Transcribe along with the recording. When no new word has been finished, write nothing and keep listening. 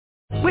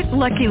With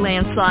Lucky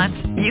Land Slots,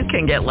 you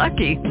can get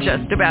lucky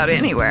just about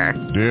anywhere.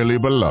 Dearly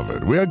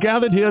beloved, we are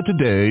gathered here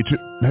today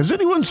to... Has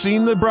anyone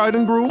seen the bride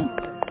and groom?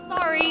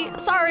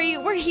 Sorry,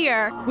 we're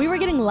here. We were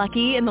getting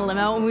lucky in the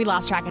limo and we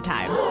lost track of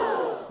time.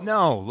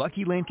 No,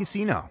 Lucky Land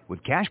Casino,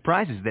 with cash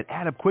prizes that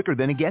add up quicker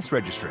than a guest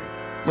registry.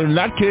 In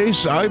that case,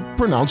 I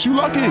pronounce you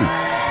lucky.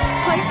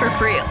 Play for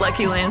free at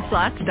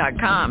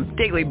LuckyLandSlots.com.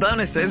 Daily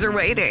bonuses are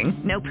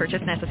waiting. No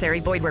purchase necessary.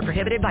 Void where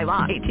prohibited by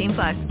law. 18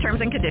 plus.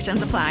 Terms and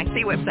conditions apply.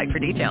 See website for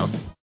details.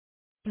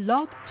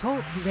 Blog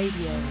Talk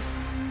Radio.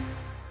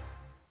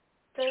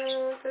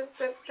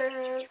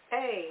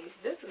 Hey,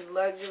 this is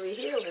luxury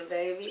healing,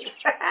 baby.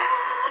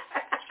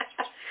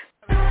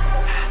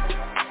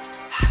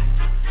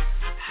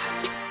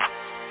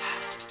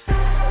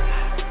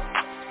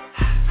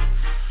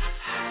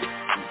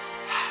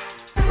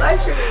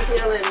 Luxury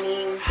healing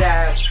means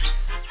that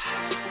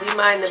we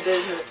mind the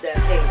business that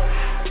pays,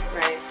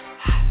 right?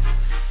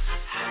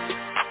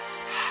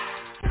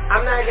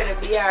 I'm not going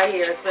to be out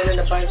here spending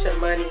a bunch of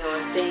money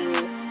on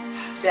things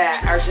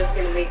that are just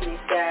going to make me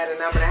sad and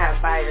I'm going to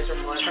have buyer's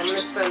remorse. I'm going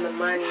to spend the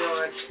money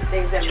on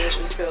things that make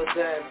me feel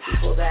good,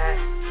 people that,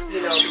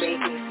 make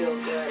me feel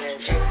good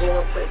and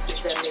going places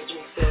that make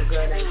me feel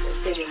good and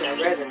things that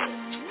resonate.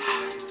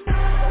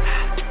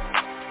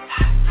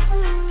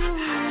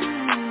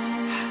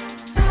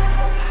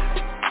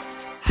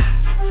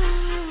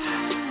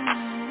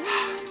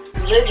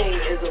 Living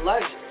is a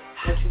luxury,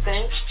 don't you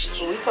think?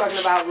 When we're talking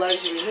about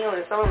luxury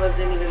healing, some of us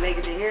didn't even make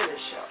it to hear this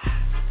show.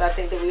 So I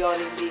think that we all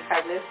need to be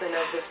cognizant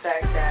of the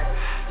fact that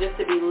just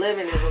to be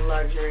living is a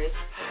luxury.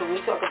 So when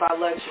we talk about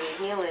luxury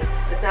healing,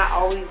 it's not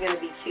always going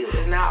to be cute.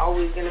 It's not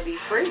always going to be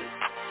free.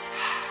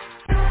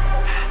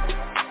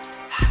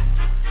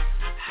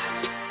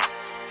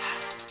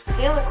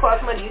 Healing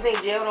costs money. You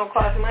think jail don't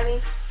cost money?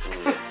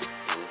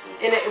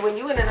 And when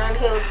you're in an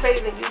unhealed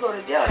space and you go to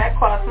jail, that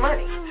costs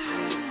money.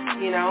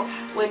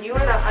 When you're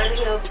in an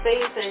unhealed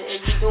space and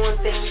you're doing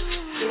things,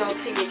 to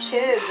your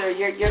kids, or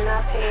you're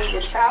not paying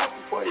your child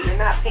support, or you're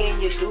not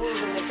paying your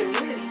dues in the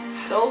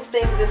community, those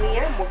things in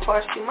the end will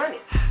cost you money.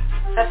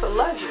 That's a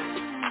luxury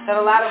that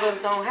a lot of us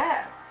don't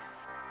have.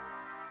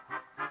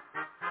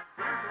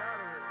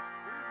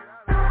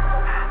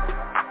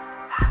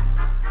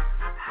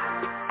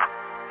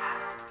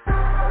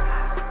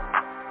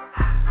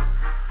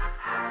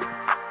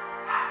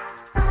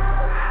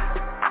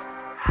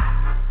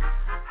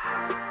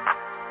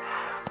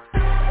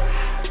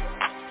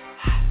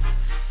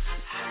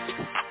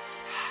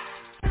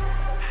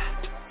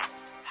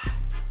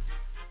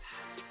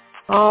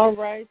 All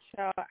right,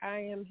 y'all. I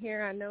am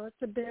here. I know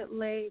it's a bit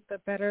late,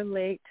 but better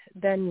late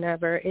than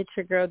never. It's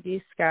your girl,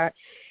 D. Scott,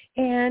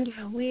 and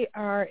we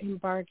are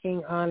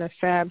embarking on a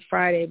Fab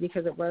Friday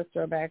because it was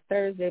Throwback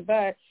Thursday,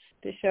 but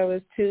the show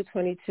is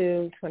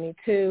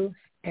 2/22/22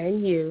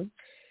 and you,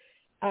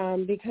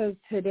 because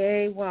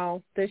today,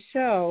 the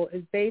show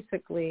is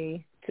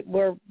basically,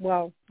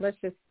 let's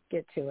just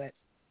get to it.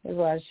 There's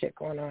a lot of shit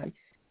going on.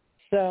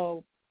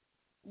 So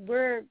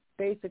we're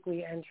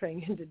basically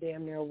entering into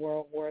damn near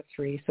World War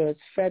III. So it's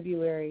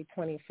February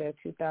 25th,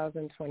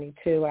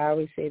 2022. I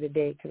always say the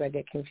date because I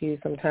get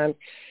confused sometimes,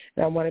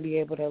 and I want to be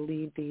able to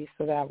leave these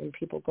so that when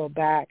people go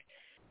back,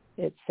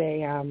 it's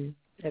a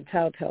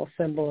telltale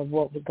symbol of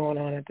what was going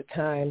on at the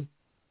time.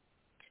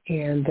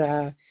 And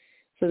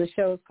so the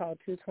show is called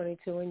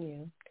 2/22 and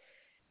You,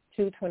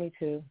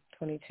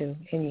 2/22/22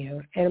 and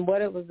You. And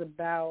what it was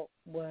about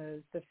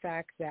was the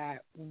fact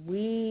that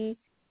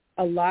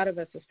a lot of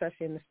us,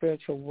 especially in the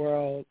spiritual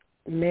world,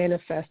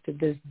 manifested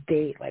this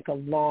date like a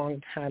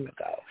long time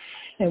ago.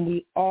 And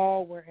we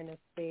all were in a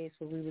space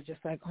where we were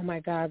just like, oh, my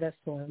God, that's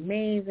so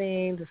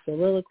amazing, the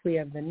soliloquy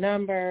of the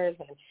numbers,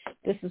 and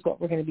this is what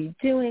we're going to be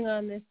doing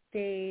on this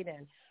date,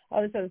 and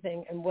all this other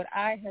thing. And what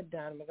I had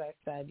done was I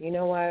said, you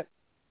know what,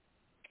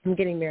 I'm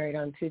getting married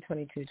on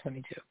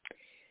 2/22/22.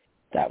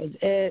 That was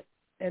it.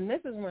 And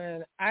this is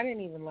when I didn't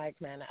even like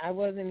men. I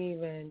wasn't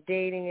even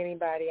dating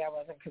anybody. I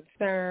wasn't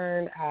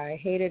concerned. I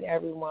hated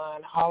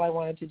everyone. All I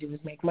wanted to do was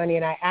make money.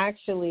 And I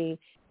actually,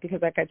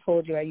 because like I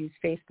told you, I use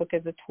Facebook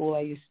as a tool.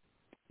 I use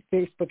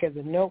Facebook as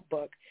a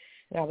notebook.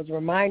 And I was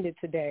reminded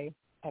today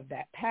of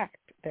that pact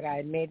that I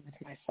had made with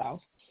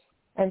myself.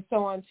 And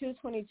so on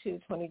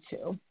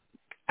 2/22/22,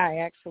 I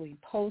actually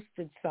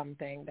posted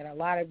something that a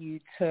lot of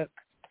you took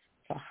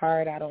to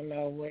heart. I don't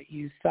know what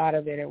you thought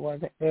of it. It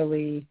wasn't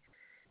really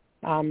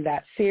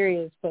that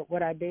serious, but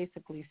what I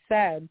basically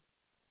said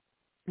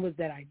was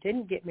that I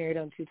didn't get married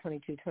on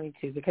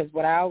 2/22/22 because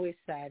what I always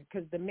said,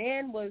 because the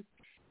man was,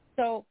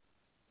 so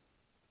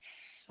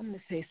I'm going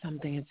to say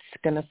something, it's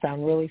going to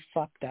sound really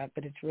fucked up,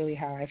 but it's really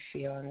how I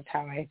feel and it's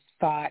how I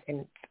thought,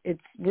 and it's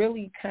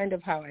really kind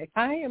of how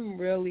I am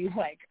really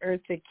like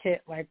Eartha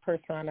Kitt, like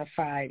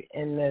personified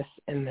in this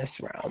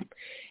realm.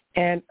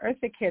 And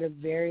Eartha Kitt a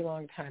very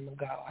long time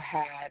ago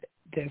had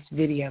this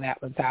video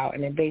that was out,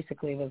 and it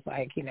basically was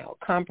like,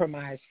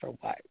 compromise for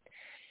what?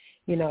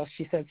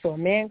 She said, so a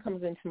man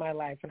comes into my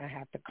life and I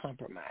have to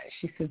compromise.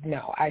 She says,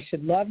 no, I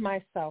should love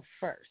myself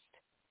first,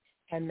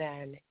 and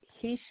then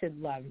he should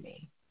love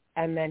me,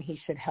 and then he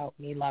should help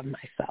me love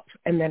myself,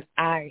 and then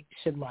I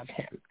should love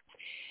him.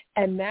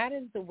 And that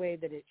is the way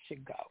that it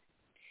should go.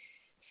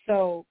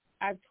 So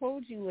I've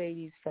told you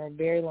ladies for a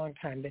very long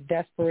time that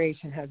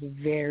desperation has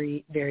a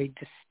very, very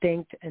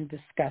distinct and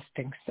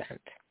disgusting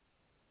scent.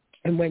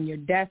 And when you're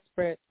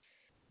desperate,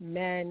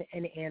 men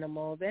and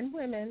animals and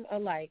women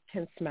alike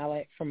can smell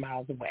it from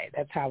miles away.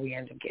 That's how we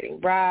end up getting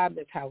robbed.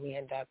 That's how we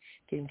end up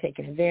getting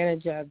taken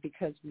advantage of,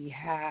 because we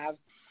have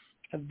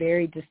a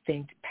very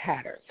distinct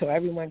pattern. So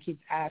everyone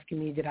keeps asking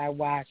me, did I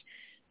watch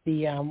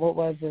the, what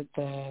was it,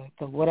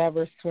 the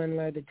whatever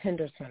swindler, the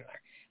Tinder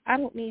swindler? I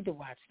don't need to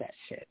watch that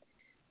shit.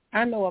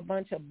 I know a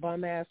bunch of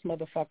bum-ass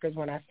motherfuckers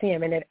when I see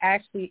them, and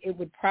it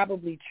would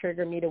probably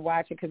trigger me to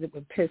watch it because it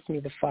would piss me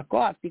the fuck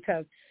off,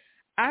 because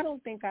I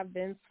don't think I've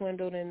been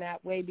swindled in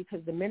that way, because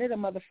the minute a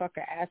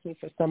motherfucker asks me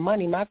for some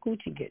money, my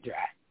coochie get dry.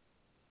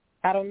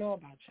 I don't know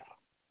about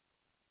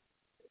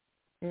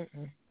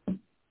y'all.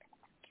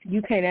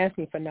 You can't ask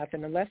me for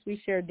nothing. Unless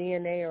we share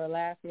DNA or a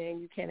last name,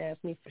 you can't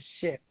ask me for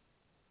shit.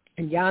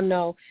 And y'all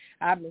know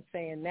I've been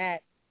saying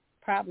that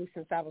probably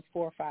since I was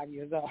 4 or 5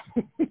 years old.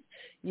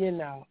 You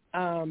know,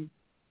 I'm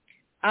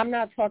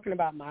not talking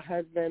about my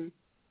husband.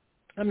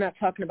 I'm not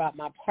talking about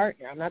my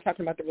partner. I'm not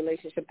talking about the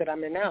relationship that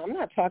I'm in now. I'm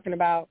not talking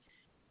about,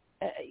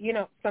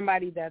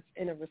 somebody that's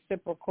in a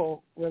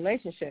reciprocal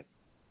relationship.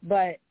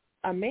 But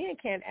a man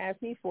can't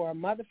ask me for a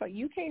motherfucker.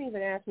 You can't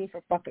even ask me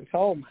for fucking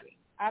soul money.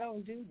 I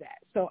don't do that.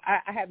 So I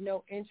have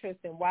no interest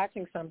in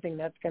watching something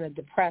that's going to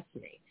depress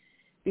me,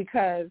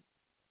 because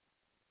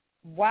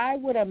why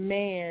would a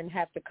man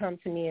have to come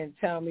to me and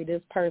tell me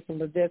this person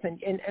was this?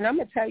 And I'm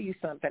going to tell you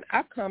something.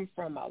 I come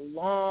from a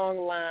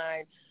long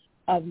line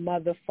of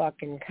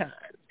motherfucking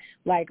cons.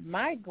 Like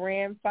my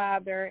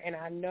grandfather, and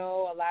I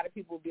know a lot of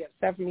people will be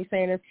upset for me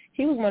saying this,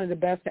 he was one of the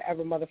best to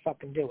ever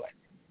motherfucking do it.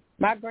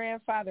 My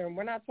grandfather, and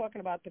we're not talking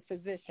about the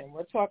physician.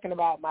 We're talking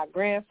about my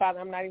grandfather.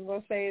 I'm not even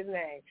going to say his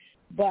name.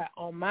 But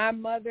on my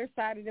mother's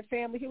side of the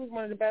family, he was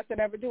one of the best that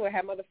ever do it.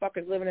 Had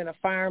motherfuckers living in a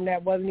farm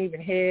that wasn't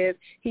even his.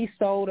 He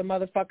sold a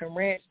motherfucking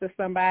ranch to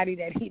somebody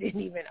that he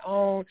didn't even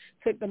own,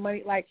 took the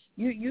money. Like,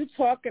 you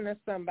talking to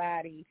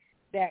somebody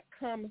that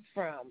comes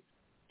from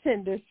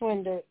Tinder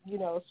swindler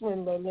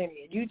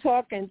lineage. You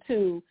talking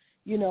to,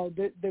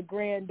 the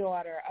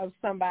granddaughter of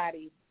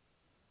somebody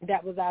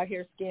that was out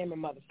here scamming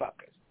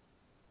motherfuckers.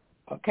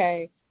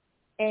 Okay?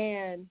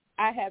 And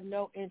I have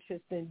no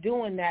interest in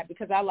doing that,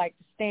 because I like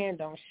to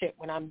stand on shit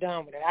when I'm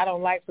done with it. I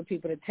don't like for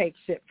people to take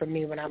shit from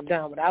me when I'm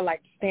done with it. I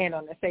like to stand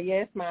on it and say, yeah,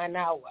 it's mine,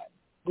 now what?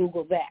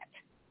 Google that.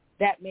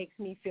 That makes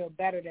me feel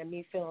better than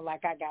me feeling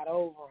like I got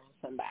over on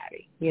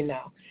somebody,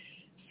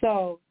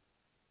 So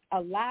a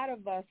lot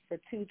of us for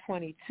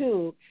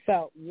 222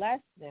 felt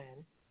less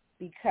than,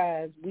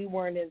 because we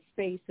weren't in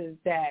spaces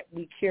that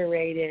we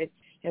curated,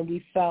 and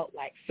we felt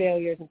like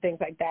failures and things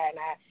like that. And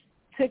I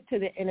took to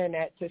the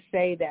internet to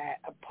say that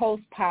a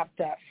post popped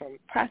up from,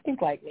 I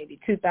think, like maybe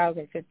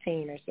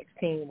 2015 or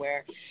 16,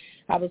 where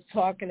I was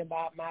talking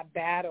about my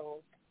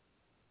battles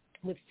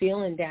with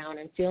feeling down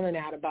and feeling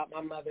out about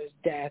my mother's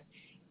death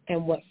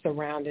and what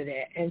surrounded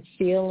it, and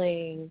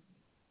feeling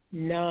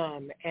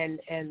numb, and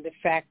the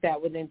fact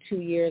that within 2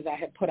 years I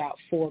had put out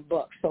 4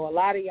 books. So a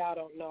lot of y'all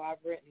don't know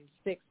I've written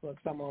 6 books.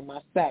 I'm on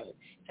my 7th.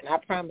 And I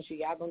promise you,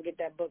 y'all going to get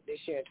that book this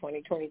year.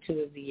 2022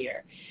 is the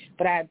year.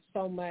 But I had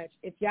so much.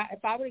 If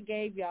I would have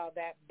gave y'all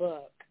that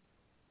book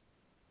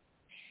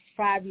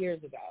 5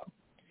 years ago,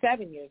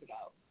 7 years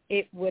ago,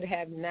 it would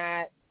have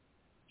not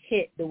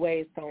hit the way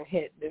it's going to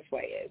hit this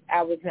way is.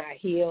 I was not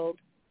healed.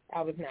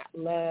 I was not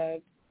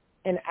loved.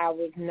 And I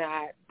was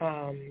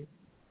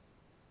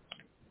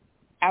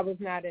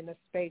not in a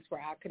space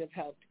where I could have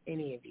helped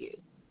any of you.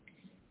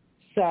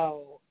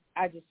 So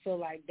I just feel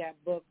like that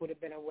book would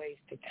have been a waste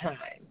of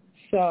time.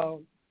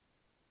 So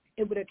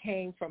it would have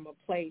came from a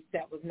place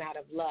that was not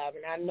of love.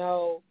 And I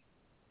know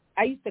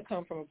I used to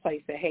come from a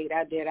place of hate.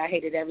 I did. I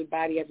hated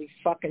everybody, every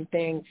fucking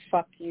thing.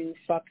 Fuck you,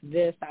 fuck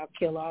this, I'll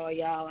kill all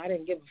y'all. I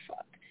didn't give a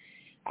fuck.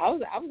 I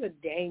was a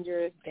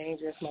dangerous,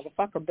 dangerous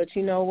motherfucker. But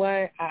you know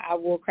what? I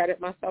will credit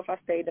myself. I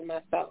stayed to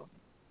myself.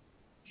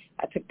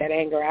 I took that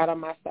anger out on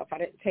myself. I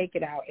didn't take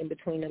it out in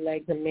between the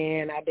legs of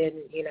men. I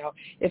didn't,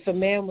 if a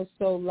man was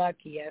so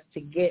lucky as to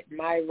get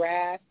my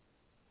wrath,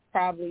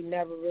 probably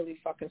never really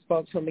fucking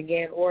spoke to him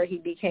again, or he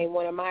became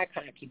one of my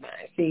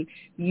concubines. See,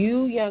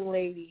 you young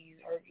ladies,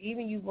 or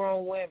even you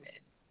grown women,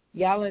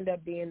 y'all end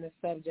up being the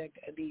subject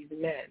of these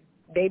men.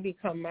 They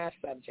become my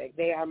subject.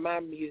 They are my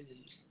muses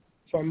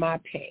for my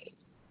pain.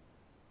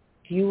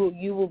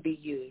 You will be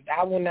used.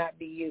 I will not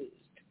be used.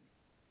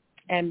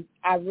 And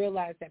I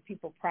realize that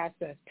people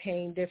process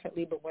pain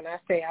differently, but when I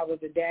say I was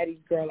a daddy's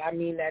girl, I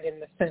mean that in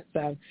the sense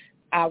of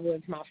I was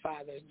my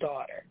father's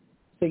daughter.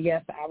 So,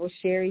 yes, I was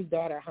Sherry's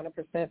daughter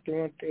 100%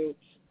 through and through,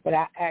 but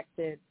I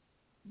acted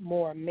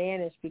more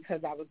mannish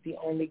because I was the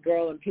only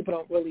girl, and people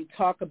don't really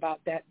talk about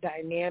that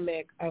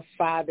dynamic of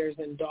fathers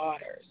and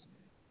daughters.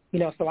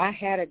 So I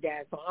had a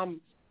dad, so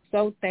I'm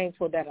so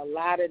thankful that a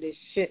lot of this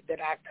shit that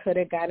I could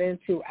have got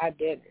into, I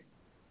didn't.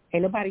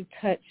 Ain't nobody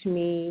touched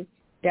me.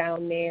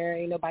 down there.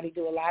 Ain't nobody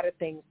do a lot of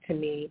things to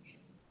me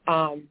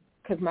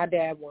because my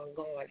dad wasn't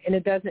gone. And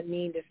it doesn't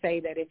mean to say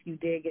that if you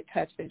did get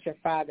touched that your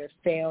father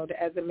failed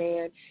as a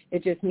man.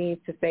 It just means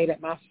to say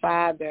that my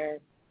father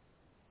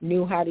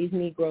knew how these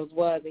Negroes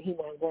was and he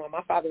wasn't going.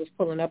 My father was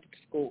pulling up at the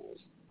schools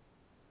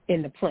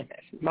in the Plymouth.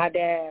 My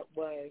dad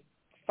was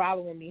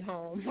following me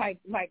home like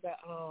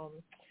a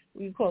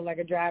we call it like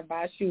a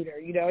drive-by shooter.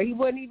 You know, he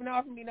wouldn't even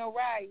offer me no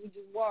ride. He would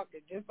just walk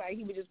it. Just like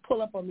he would just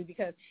pull up on me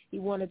because he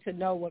wanted to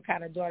know what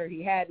kind of daughter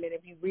he had. And if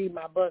you read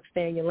my book,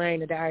 Stay in Your Lane,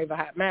 The Diary of a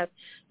Hot Mess,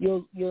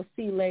 you'll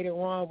see later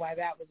on why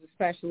that was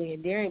especially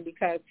endearing,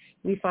 because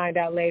we find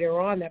out later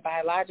on that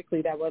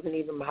biologically that wasn't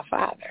even my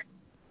father.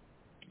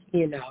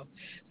 You know,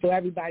 so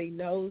everybody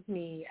knows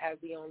me as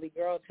the only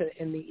girl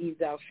in the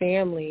Ezel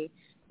family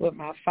with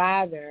my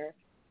father.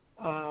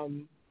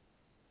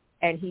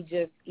 And he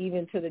just,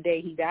 even to the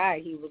day he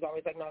died, he was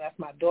always like, no, that's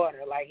my daughter.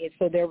 Like,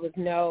 so there was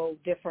no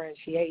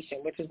differentiation,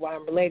 which is why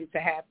I'm related to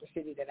half the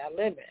city that I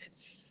live in.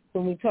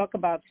 When we talk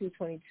about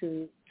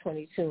 222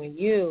 and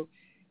you,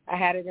 I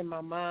had it in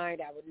my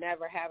mind I would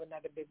never have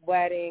another big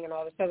wedding and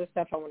all this other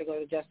stuff. I wanted to go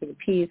to Justice of the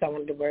Peace. I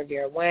wanted to wear a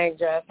Vera Wang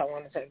dress. I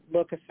wanted to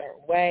look a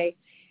certain way.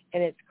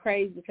 And it's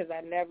crazy because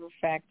I never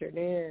factored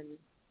in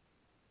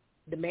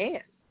the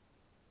man.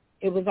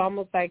 It was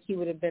almost like he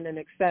would have been an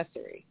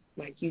accessory,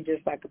 like you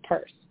just like a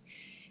purse.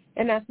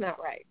 And that's not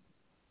right.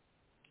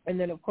 And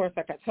then, of course,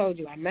 like I told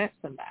you, I met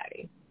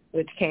somebody,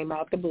 which came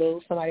out the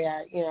blue. Somebody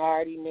I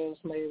already knew,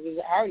 somebody who was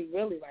already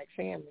really like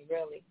family,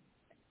 really.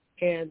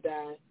 And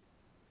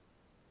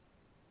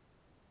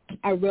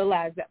I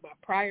realized that my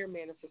prior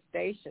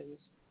manifestations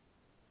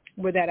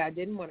were that I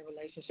didn't want a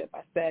relationship.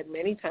 I said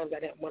many times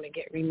I didn't want to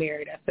get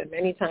remarried. I said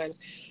many times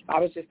I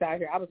was just out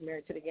here. I was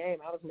married to the game.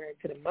 I was married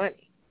to the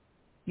money.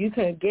 You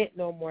couldn't get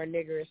no more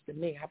niggerish than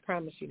me. I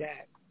promise you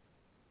that.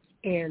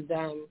 And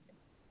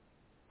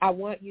I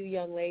want you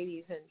young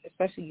ladies, and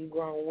especially you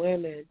grown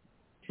women,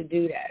 to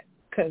do that.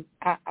 Because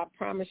I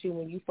promise you,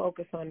 when you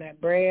focus on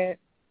that bread,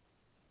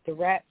 the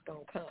rat's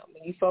going to come.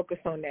 When you focus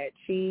on that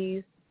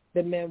cheese,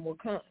 the men will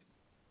come.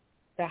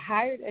 The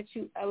higher that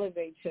you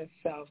elevate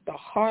yourself, the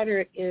harder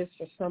it is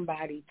for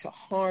somebody to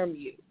harm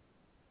you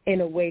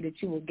in a way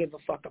that you will give a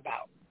fuck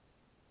about.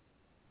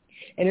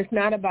 And it's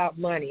not about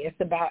money.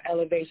 It's about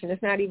elevation.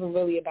 It's not even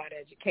really about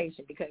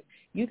education, because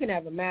you can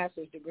have a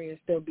master's degree and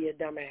still be a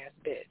dumbass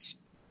bitch.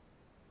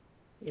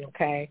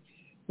 Okay?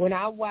 When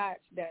I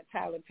watched that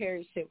Tyler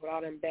Perry shit with all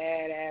them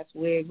badass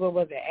wigs, what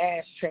was it,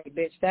 ashtray,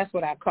 bitch? That's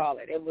what I call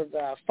it. It was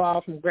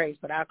Fall from Grace,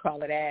 but I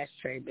call it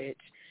ashtray, bitch.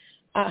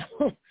 I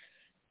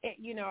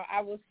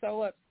was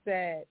so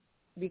upset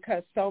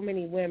because so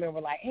many women were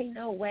like, ain't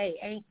no way.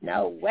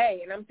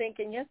 And I'm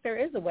thinking, yes, there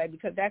is a way,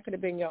 because that could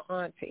have been your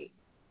auntie,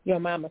 your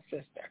mama's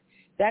sister.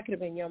 That could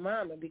have been your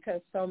mama, because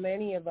so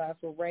many of us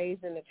were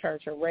raised in the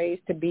church or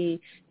raised to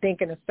be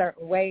thinking a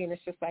certain way. And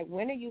it's just like,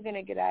 when are you going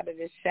to get out of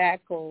this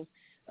shackles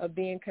of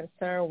being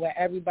concerned what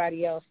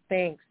everybody else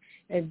thinks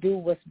and do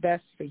what's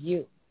best for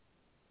you?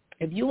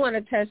 If you want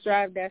to test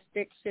drive that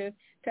stick shift,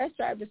 test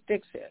drive the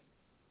stick shift.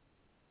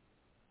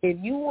 If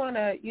you want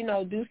to,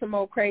 do some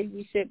old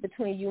crazy shit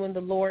between you and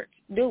the Lord,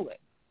 do it.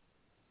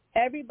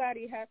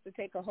 Everybody has to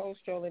take a whole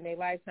stroll in their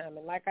lifetime.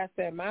 And like I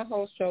said, my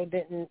whole stroll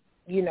didn't,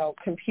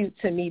 compute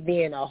to me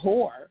being a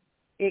whore.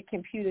 It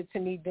computed to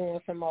me doing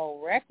some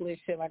old reckless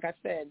shit, like I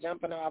said,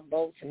 jumping off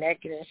boats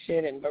naked and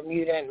shit in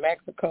Bermuda and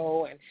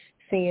Mexico, and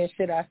seeing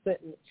shit I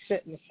shouldn't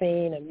have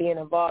seen, and being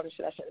involved in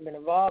shit I shouldn't have been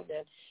involved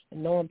in,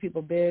 and knowing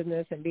people's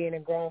business and being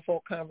in grown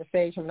folk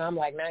conversation when I'm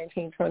like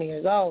 19, 20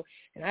 years old,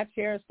 and I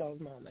cherish those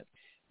moments.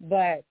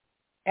 But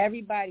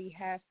everybody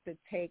has to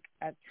take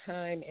a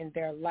time in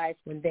their life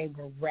when they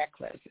were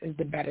reckless, is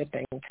the better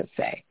thing to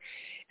say.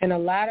 And a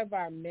lot of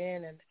our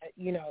men,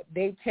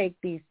 they take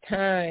these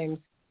times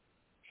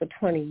for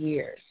 20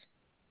 years.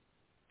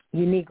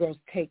 You Negroes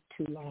take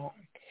too long.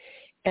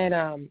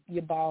 And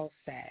your balls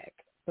sag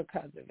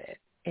because of it,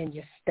 and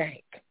you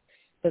stank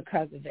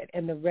because of it.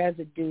 And the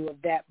residue of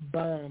that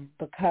bum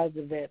because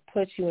of it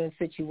puts you in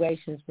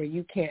situations where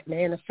you can't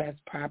manifest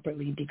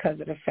properly because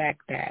of the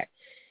fact that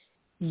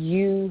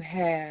you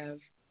have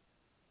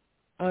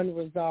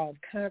unresolved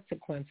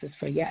consequences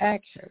for your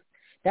actions.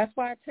 That's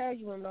why I tell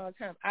you women all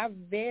the time, I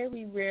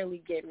very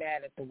rarely get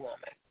mad at the woman.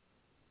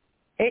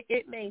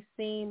 It may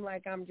seem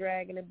like I'm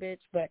dragging a bitch,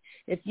 but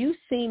if you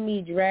see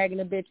me dragging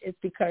a bitch, it's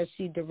because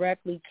she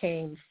directly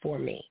came for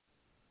me.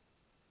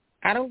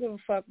 I don't give a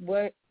fuck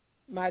what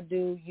my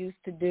dude used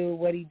to do,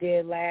 what he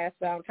did last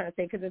Valentine's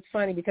Day, because it's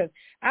funny, because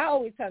I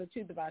always tell the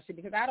truth about shit,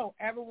 because I don't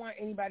ever want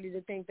anybody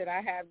to think that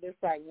I have this,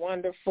 like,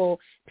 wonderful,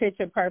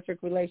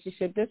 picture-perfect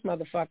relationship. This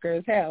motherfucker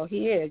is hell.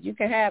 He is. You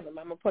can have him.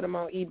 I'm going to put him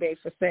on eBay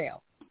for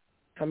sale.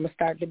 I'm going to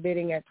start the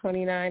bidding at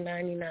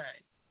 $29.99,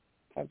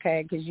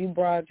 okay, because you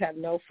broads have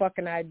no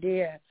fucking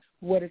idea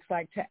what it's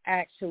like to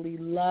actually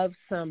love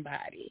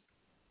somebody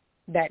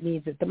that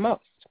needs it the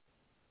most.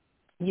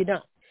 You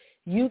don't.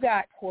 You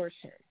got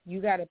portion.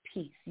 You got a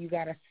piece. You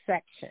got a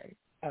section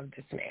of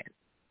this man.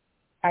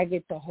 I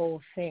get the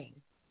whole thing.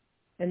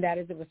 and that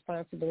is a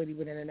responsibility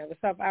within and of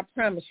itself. I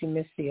promise you,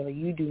 Miss Celia,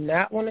 you do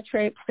not want to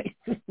trade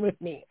places with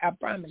me. I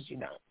promise you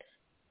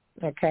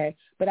don't, okay?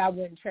 But I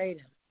wouldn't trade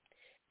him.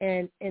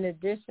 And in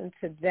addition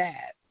to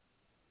that,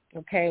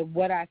 okay,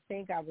 what I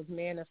think I was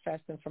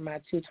manifesting for my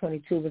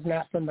 222 was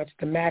not so much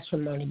the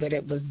matrimony, but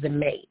it was the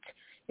mate.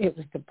 It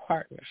was the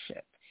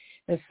partnership.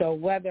 And so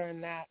whether or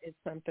not it's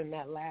something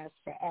that lasts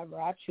forever,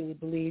 I truly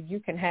believe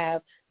you can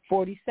have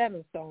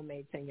 47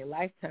 soulmates in your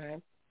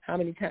lifetime. How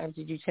many times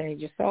did you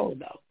change your soul,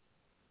 though?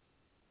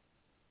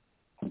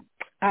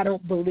 I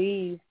don't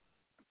believe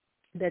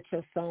that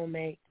your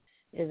soulmate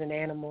is an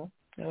animal.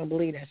 I don't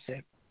believe that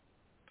shit.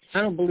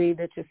 I don't believe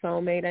that your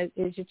soulmate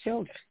is your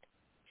children.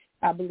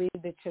 I believe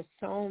that your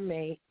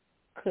soulmate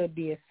could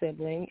be a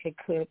sibling. It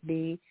could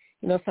be,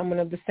 someone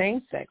of the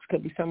same sex,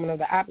 could be someone of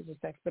the opposite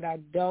sex, but I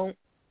don't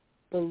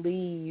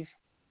believe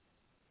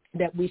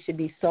that we should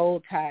be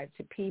soul tied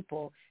to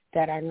people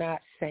that are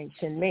not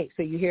sanctioned mates.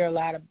 So you hear a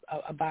lot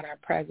about our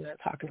president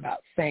talking about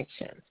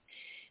sanctions.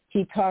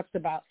 He talks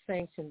about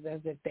sanctions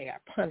as if they are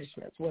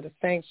punishments. What a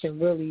sanction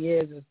really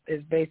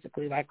is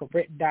basically like a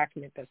written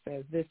document that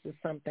says this is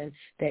something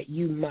that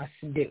you must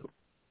do,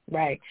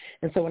 right?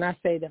 And so when I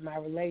say that my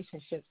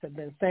relationships have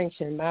been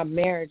sanctioned, my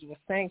marriage was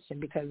sanctioned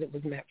because it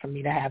was meant for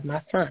me to have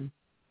my son,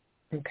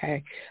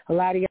 okay? A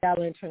lot of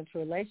y'all enter into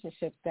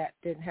relationships that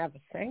didn't have a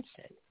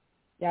sanction.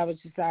 Y'all was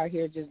just out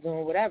here just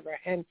doing whatever.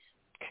 And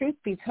truth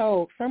be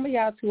told, some of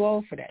y'all too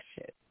old for that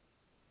shit.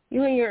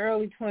 You in your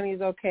early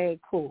 20s, okay,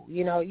 cool.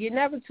 You're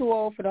never too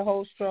old for the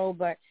whole stroll,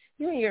 but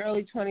you in your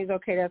early 20s,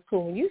 okay, that's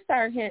cool. When you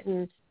start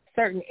hitting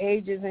certain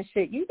ages and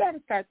shit, you got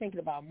to start thinking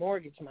about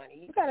mortgage money.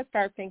 You got to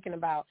start thinking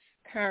about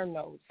car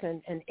notes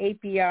and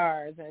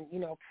APRs and,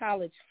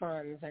 college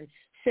funds and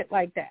shit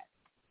like that.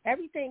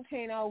 Everything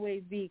can't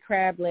always be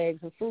crab legs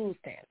and food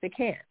stamps. It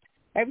can't.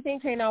 Everything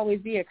can't always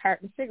be a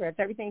carton of cigarettes.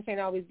 Everything can't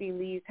always be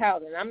Lee's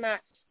house. And I'm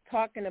not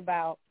talking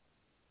about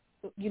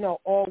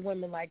all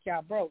women like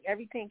y'all broke.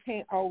 Everything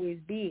can't always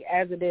be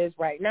as it is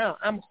right now.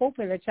 I'm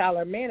hoping that y'all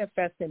are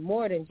manifesting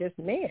more than just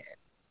men.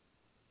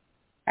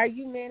 Are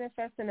you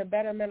manifesting a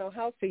better mental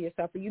health for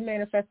yourself? Are you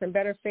manifesting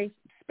better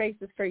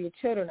spaces for your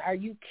children? Are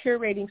you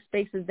curating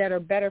spaces that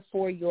are better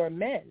for your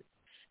men?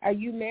 Are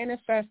you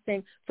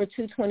manifesting for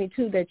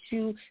 222 that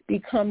you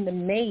become the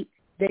mate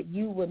that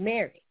you would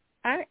marry?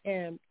 I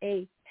am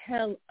a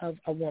hell of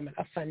a woman,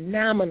 a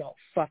phenomenal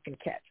fucking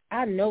catch.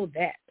 I know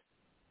that.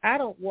 I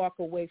don't walk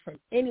away from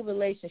any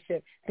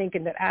relationship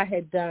thinking that I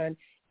had done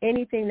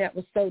anything that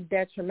was so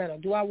detrimental.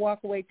 Do I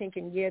walk away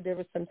thinking, yeah, there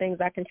were some things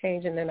I can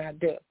change, and then I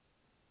do?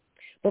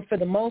 But for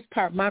the most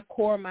part, my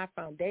core, my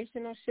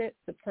foundational shit,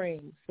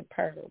 supreme,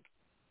 superb,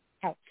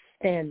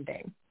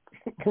 outstanding,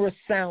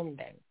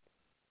 resounding.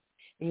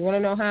 And you want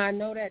to know how I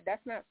know that?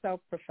 That's not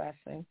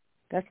self-professing.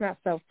 That's not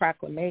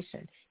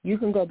self-proclamation. You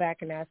can go back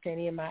and ask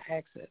any of my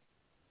exes.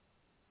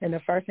 And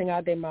the first thing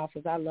out their mouth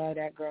was, I love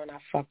that girl and I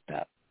fucked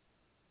up.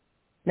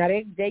 Now,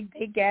 they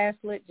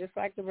gaslit just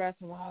like the rest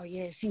of them. Oh,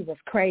 yeah, she was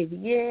crazy.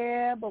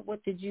 Yeah, but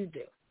what did you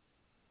do?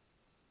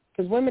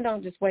 Because women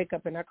don't just wake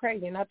up and are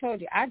crazy. And I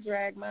told you, I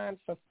drag mine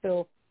for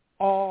filth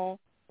all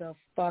the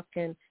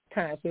fucking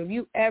time. So if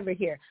you ever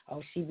hear,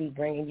 oh, she be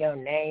bringing your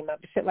name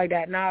up and shit like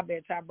that, nah,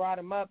 bitch, I brought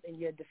him up in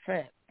your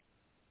defense.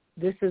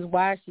 This is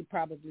why she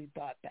probably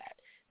thought that.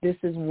 This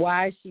is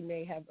why she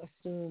may have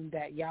assumed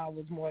that y'all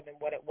was more than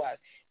what it was.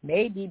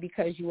 Maybe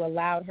because you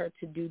allowed her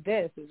to do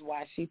this is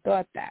why she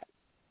thought that.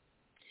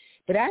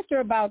 But after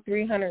about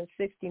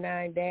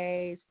 369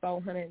 days,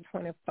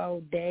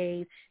 424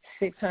 days,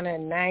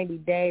 690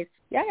 days,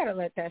 y'all got to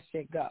let that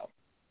shit go.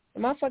 The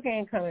motherfucker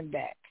ain't coming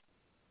back.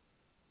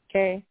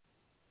 Okay?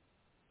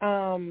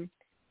 Last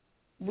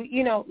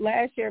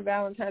year,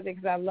 Valentine's Day,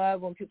 because I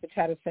love when people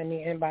try to send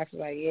me inboxes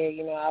like, yeah,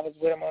 I was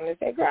with him on this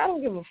day. Girl, I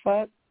don't give a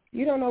fuck.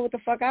 You don't know what the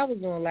fuck I was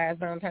doing last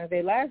Valentine's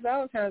Day. Last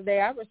Valentine's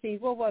Day, I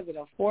received, what was it,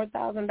 a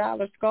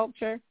 $4,000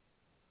 sculpture,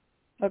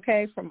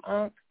 okay, from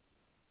Unc.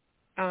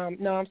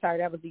 No, I'm sorry,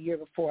 that was the year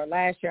before.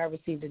 Last year I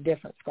received a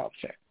different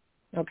sculpture,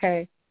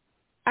 okay?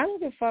 I don't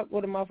give a fuck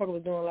what the motherfucker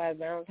was doing last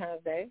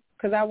Valentine's Day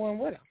because I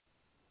wasn't with him.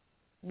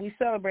 We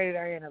celebrated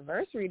our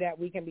anniversary that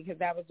weekend because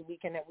that was the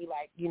weekend that we,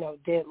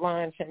 did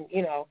lunch and,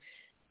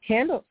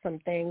 handled some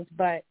things.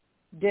 But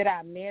did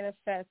I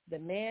manifest the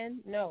man?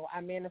 No, I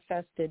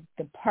manifested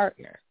the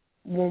partner.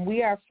 When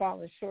we are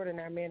falling short in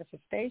our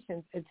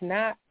manifestations, it's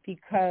not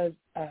because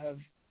of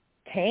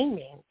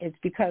taming. It's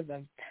because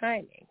of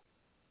timing.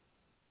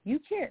 You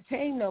can't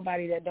tame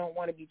nobody that don't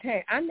want to be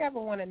tamed. I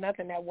never wanted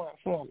nothing that wasn't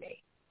for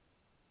me.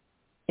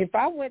 If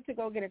I went to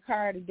go get a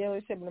car at a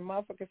dealership and the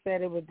motherfucker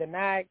said it was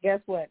denied, guess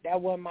what? That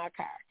wasn't my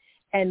car.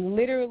 And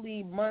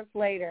literally months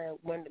later,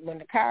 when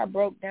the car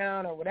broke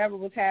down or whatever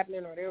was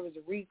happening or there was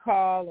a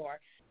recall or,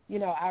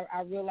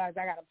 I realized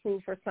I got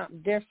approved for something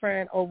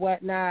different or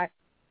whatnot,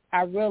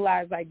 I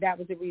realized, that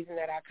was the reason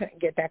that I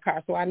couldn't get that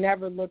car. So I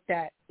never looked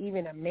at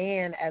even a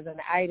man as an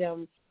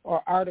item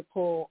or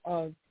article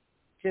of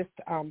just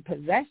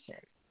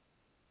possession.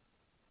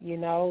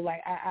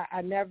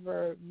 I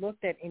never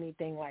looked at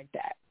anything like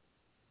that.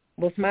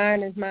 What's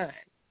mine is mine.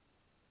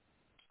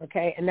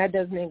 okay? And that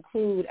doesn't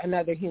include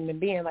another human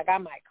being. Like, I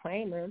might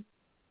claim him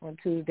on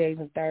Tuesdays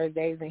and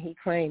Thursdays, and he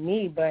claimed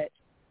me, but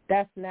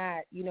that's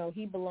not,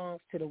 he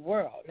belongs to the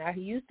world. Now,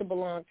 he used to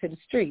belong to the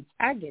streets.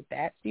 I get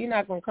that. So you're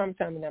not going to come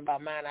tell me nothing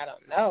about mine I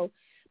don't know.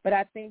 But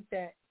I think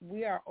that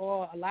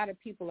a lot of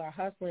people are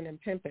hustling and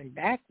pimping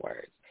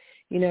backwards.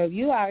 If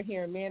you out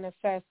here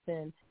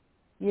manifesting,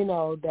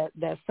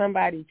 that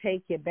somebody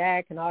take you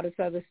back and all this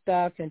other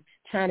stuff and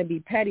trying to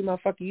be petty,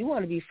 motherfucker, you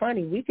want to be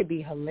funny, we could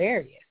be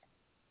hilarious.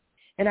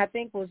 And I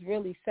think what's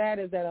really sad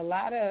is that a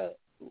lot of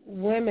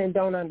women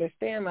don't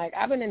understand. Like,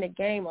 I've been in the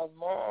game a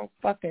long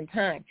fucking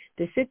time.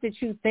 The shit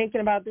that you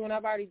thinking about doing,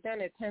 I've already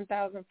done it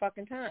 10,000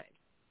 fucking times.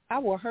 I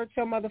will hurt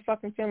your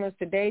motherfucking feelings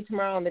today,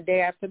 tomorrow, and the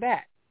day after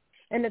that.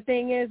 And the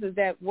thing is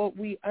that what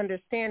we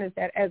understand is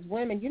that as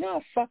women, you know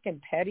how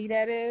fucking petty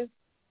that is?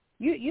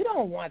 You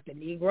don't want the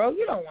Negro.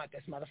 You don't want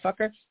this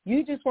motherfucker.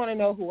 You just want to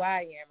know who I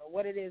am or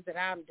what it is that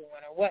I'm doing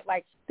or what,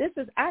 like,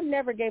 I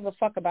never gave a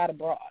fuck about a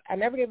broad. I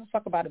never gave a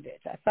fuck about a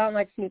bitch. I sound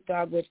like Snoop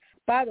Dogg, which,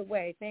 by the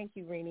way, thank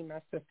you, Renee, my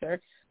sister,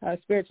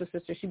 spiritual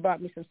sister. She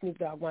bought me some Snoop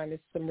Dogg wine. This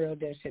is some real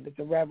deal shit. It's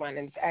a red wine,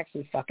 and it's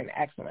actually fucking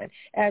excellent,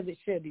 as it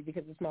should be,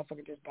 because this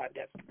motherfucker just bought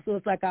this. So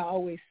it's like I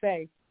always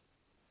say,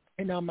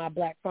 and on my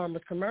Black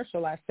Farmers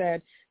commercial, I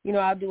said,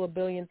 I'll do a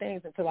billion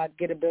things until I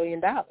get $1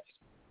 billion.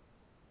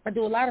 I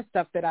do a lot of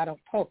stuff that I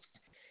don't post.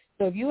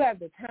 So if you have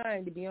the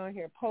time to be on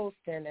here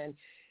posting and,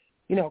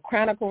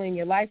 chronicling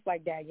your life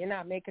like that, you're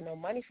not making no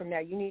money from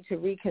that. You need to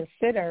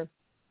reconsider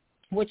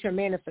what your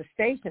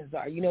manifestations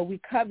are. We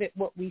covet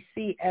what we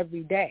see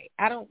every day.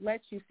 I don't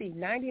let you see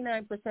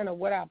 99% of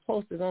what I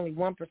post is only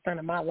 1%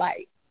 of my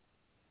life.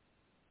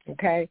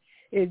 Okay?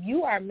 If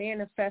you are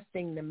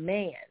manifesting the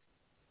man,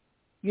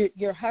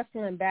 you're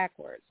hustling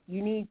backwards.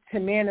 You need to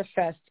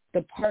manifest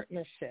the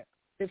partnership,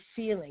 the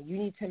feeling. You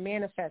need to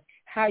manifest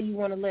how you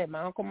want to live.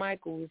 My Uncle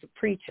Michael, who's a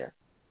preacher,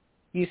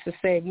 used to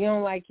say, if you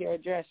don't like your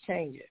address,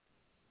 change it.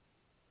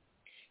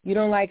 You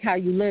don't like how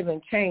you live,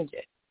 and change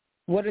it.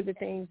 What are the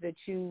things that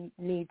you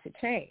need to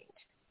change?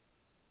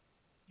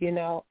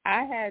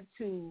 I had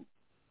to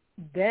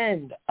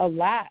bend a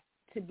lot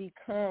to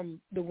become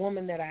the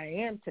woman that I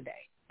am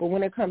today. But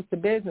when it comes to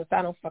business,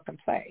 I don't fucking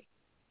play.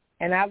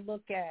 And I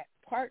look at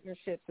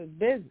partnerships as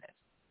business.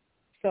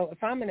 So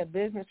if I'm in a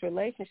business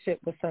relationship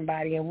with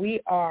somebody and we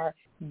are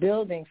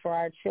building for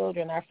our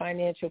children, our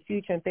financial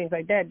future and things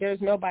like that,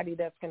 there's nobody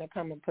that's going to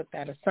come and put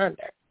that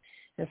asunder.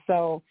 And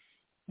so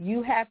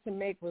you have to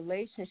make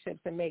relationships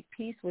and make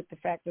peace with the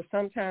fact that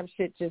sometimes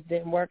shit just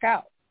didn't work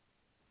out.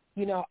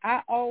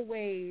 I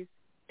always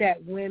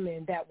that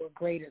women that were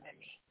greater than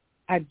me.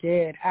 I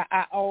did.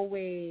 I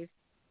always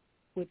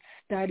would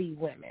study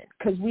women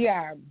because we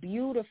are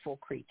beautiful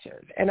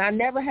creatures. And I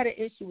never had an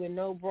issue with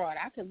no broad.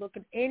 I could look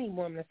at any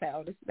woman and say,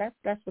 oh,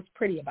 that's what's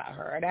pretty about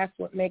her. That's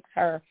what makes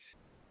her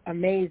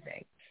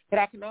amazing. But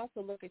I can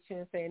also look at you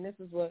and say, and this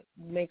is what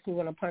makes me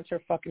want to punch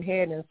her fucking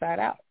head inside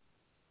out.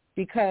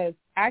 Because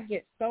I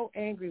get so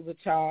angry with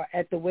y'all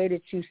at the way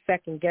that you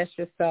second-guess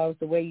yourselves,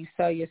 the way you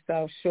sell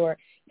yourself short,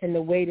 and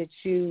the way that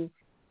you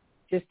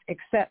just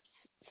accept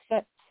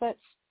such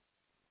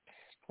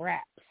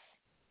scraps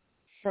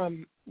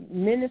from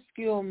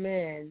minuscule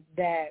men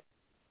that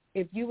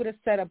if you would have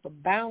set up a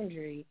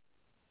boundary,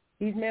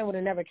 these men would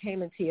have never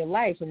came into your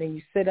life. And then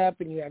you sit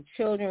up and you have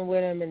children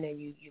with them, and then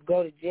you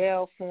go to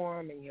jail for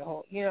them, and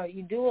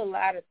you do a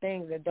lot of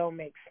things that don't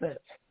make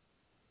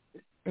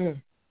sense.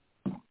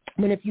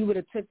 But if you would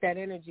have took that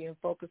energy and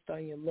focused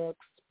on your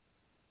looks,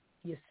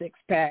 your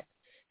six-pack,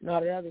 and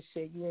all the other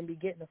shit, you wouldn't be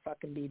getting a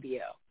fucking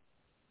BBL.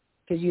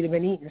 Because you'd have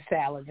been eating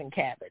salads and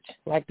cabbage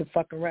like the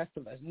fucking rest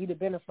of us. You'd have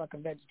been a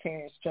fucking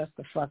vegetarian stressed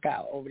the fuck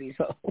out over these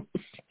hoes.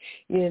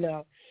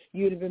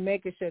 You'd have been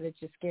making sure that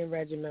your skin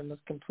regimen was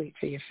complete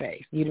for your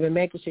face. You'd have been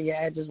making sure your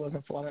edges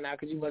wasn't falling out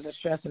because you wasn't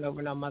stressing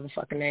over no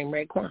motherfucking name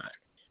Raekwon.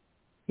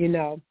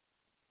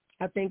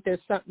 I think there's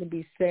something to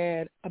be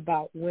said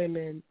about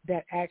women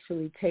that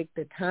actually take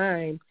the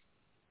time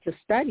to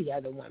study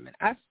other women.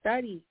 I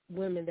studied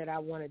women that I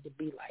wanted to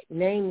be like,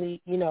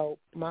 namely,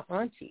 my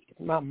aunties,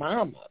 my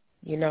mama,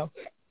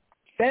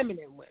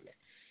 feminine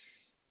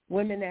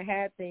women that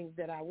had things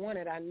that I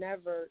wanted. I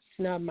never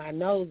snubbed my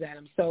nose at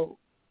them. So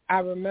I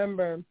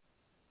remember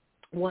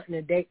wanting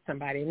to date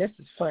somebody, and this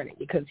is funny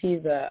because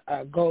he's a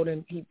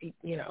Golden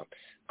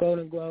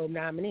Globe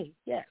nominee.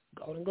 Yes,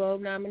 Golden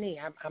Globe nominee.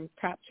 I'm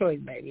top choice,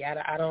 baby.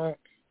 I don't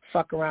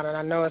fuck around, and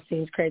I know it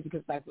seems crazy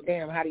because like, well,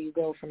 damn, how do you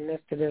go from this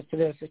to this to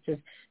this? It's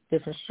just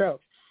different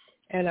strokes.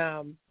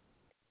 And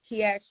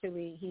he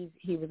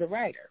was a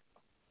writer,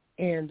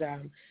 and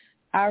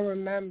I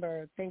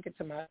remember thinking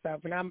to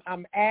myself, and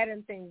I'm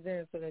adding things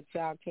in so that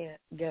y'all can't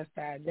guess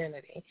the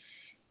identity.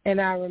 And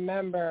I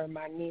remember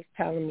my niece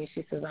telling me,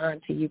 she says,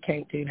 Auntie, you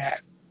can't do that.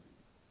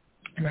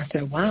 And I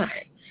said, why?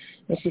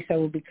 And she said,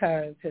 well,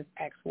 because his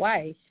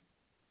ex-wife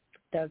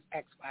does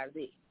X, Y,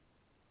 Z.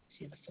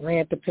 She's a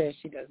philanthropist.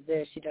 She does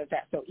this. She does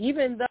that. So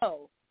even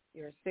though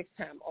you're a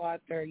 6-time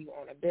author, you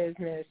own a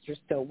business, you're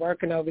still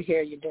working over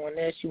here, you're doing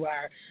this, you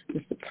are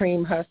the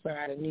supreme hustler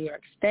out of New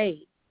York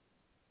State,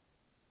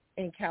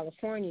 in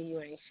California,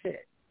 you ain't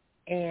shit.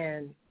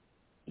 And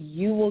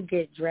you will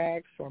get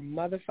dragged for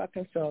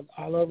motherfucking filth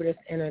all over this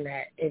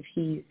internet if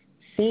he's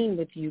seen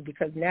with you,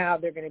 because now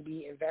they're going to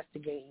be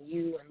investigating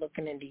you and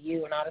looking into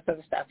you and all this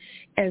other stuff.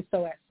 And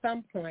so at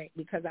some point,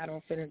 because I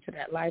don't fit into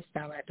that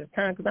lifestyle at this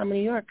time, because I'm a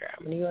New York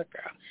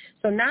girl.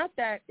 So not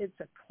that it's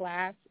a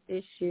class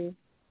issue,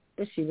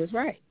 but she was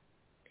right.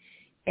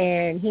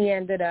 And he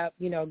ended up,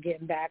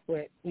 getting back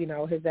with,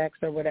 his ex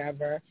or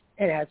whatever,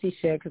 and as he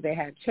should, because they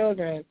had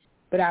children.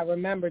 But I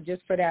remember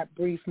just for that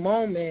brief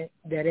moment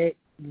that it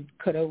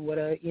could have, would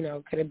have,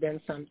 could have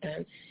been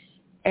something.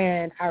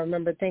 And I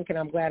remember thinking,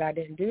 I'm glad I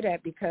didn't do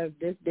that, because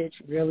this bitch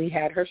really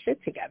had her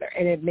shit together.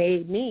 And it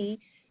made me,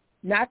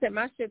 not that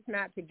my shit's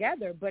not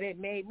together, but it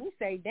made me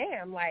say,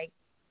 damn, like,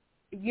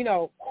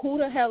 who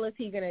the hell is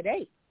he going to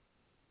date?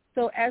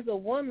 So as a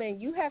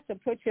woman, you have to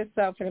put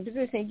yourself in a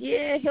position,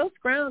 he'll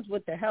scrounge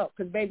with the help,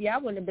 because, baby, I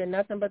wouldn't have been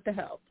nothing but the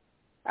help.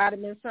 I'd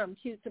have been something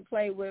cute to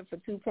play with for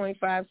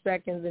 2.5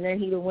 seconds, and then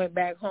he'd have went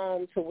back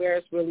home to where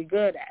it's really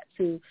good at,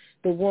 to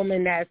the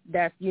woman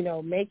that's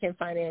making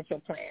financial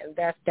plans,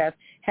 that's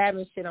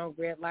having shit on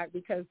gridlock,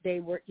 because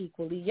they were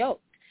equally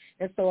yoked.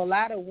 And so a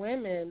lot of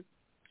women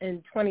in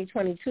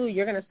 2022,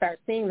 you're going to start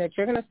seeing that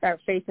you're going to start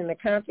facing the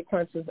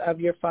consequences of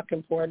your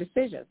fucking poor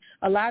decisions.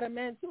 A lot of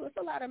men, too. It's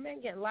a lot of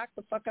men getting locked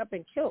the fuck up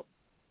and killed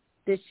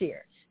this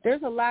year.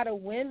 There's a lot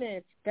of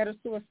women that are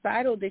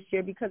suicidal this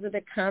year because of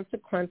the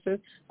consequences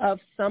of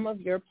some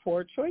of your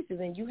poor choices,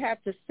 and you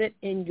have to sit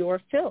in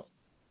your filth.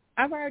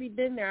 I've already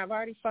been there. I've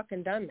already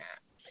fucking done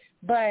that.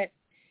 But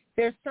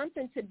there's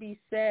something to be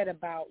said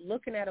about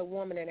looking at a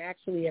woman and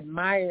actually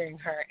admiring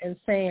her and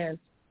saying,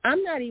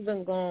 I'm not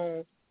even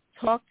going to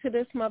talk to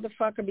this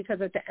motherfucker,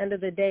 because at the end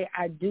of the day,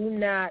 I do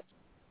not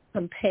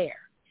compare.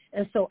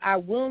 And so I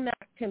will not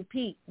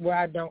compete where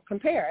I don't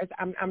compare.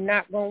 I'm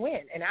not going to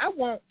win. And I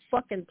won't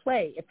fucking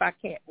play if I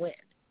can't win.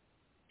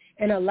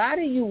 And a lot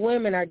of you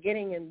women are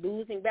getting in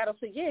losing battles.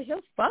 So,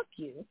 he'll fuck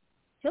you.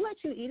 He'll let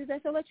you eat his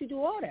ass. He'll let you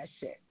do all that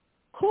shit.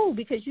 Cool,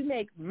 because you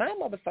make my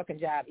motherfucking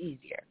job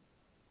easier.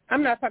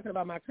 I'm not talking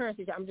about my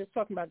currency job. I'm just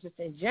talking about just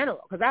in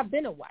general, because I've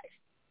been a wife.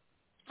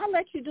 I'll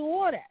let you do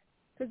all that.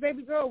 Because,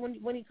 baby girl, when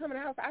you come in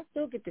the house, I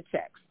still get the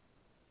checks.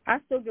 I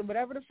still get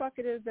whatever the fuck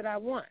it is that I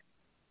want.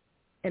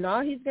 And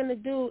all he's going to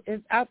do is,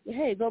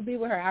 hey, go be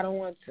with her. I don't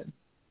want to.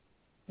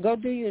 Go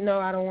do you? No,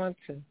 I don't want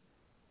to.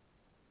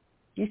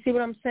 You see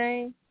what I'm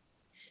saying?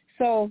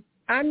 So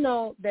I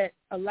know that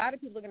a lot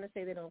of people are going to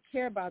say they don't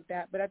care about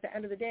that, but at the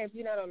end of the day, if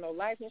you're not on no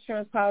life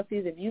insurance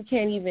policies, if you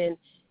can't even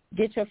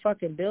get your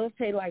fucking bills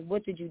paid, like,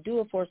 what did you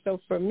do it for? So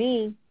for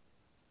me,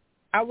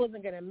 I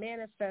wasn't going to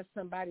manifest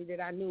somebody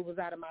that I knew was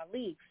out of my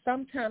league.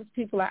 Sometimes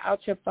people are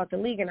out your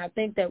fucking league, and I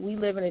think that we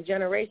live in a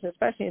generation,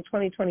 especially in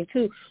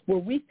 2022, where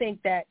we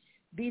think that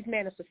these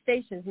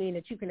manifestations mean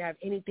that you can have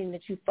anything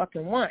that you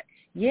fucking want.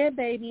 Yeah,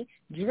 baby,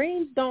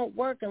 dreams don't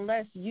work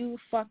unless you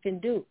fucking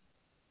do.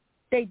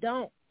 They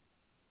don't.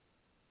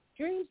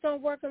 Dreams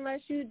don't work unless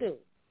you do.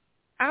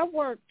 I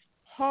worked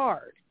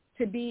hard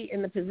to be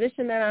in the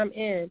position that I'm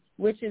in,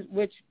 which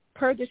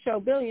per the show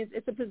Billions,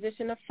 it's a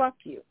position of fuck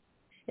you.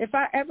 If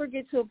I ever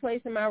get to a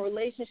place in my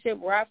relationship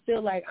where I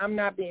feel like I'm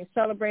not being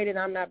celebrated,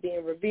 I'm not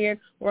being revered,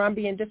 or I'm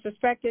being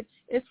disrespected,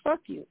 it's fuck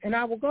you, and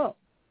I will go.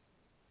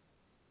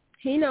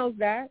 He knows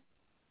that,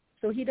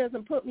 so he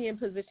doesn't put me in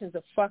positions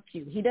of fuck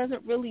you. He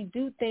doesn't really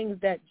do things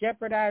that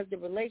jeopardize the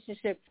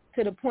relationship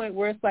to the point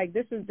where it's like,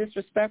 this is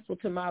disrespectful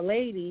to my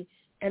lady,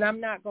 and I'm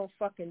not going to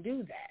fucking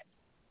do that.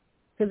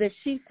 Because if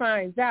she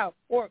finds out,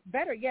 or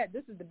better yet,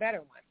 this is the better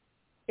one,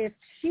 if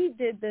she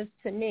did this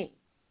to me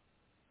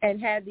and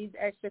had these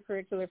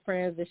extracurricular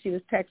friends that she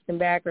was texting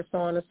back or so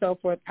on and so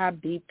forth,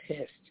 I'd be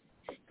pissed.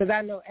 Because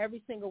I know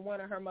every single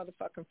one of her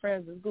motherfucking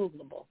friends is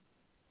Googleable.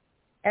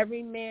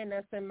 Every man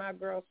that's in my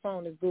girl's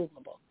phone is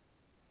Googleable.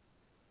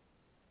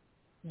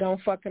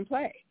 Don't fucking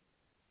play.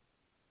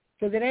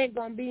 Because it ain't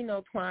going to be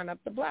no twine up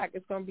the block.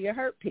 It's going to be a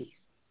hurt piece.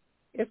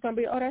 It's going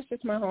to be, oh, that's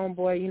just my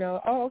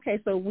homeboy, Oh, okay,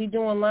 so we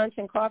doing lunch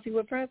and coffee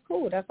with friends?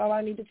 Cool, that's all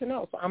I needed to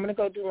know. So I'm going to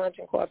go do lunch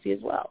and coffee as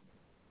well.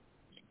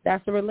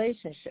 That's a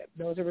relationship.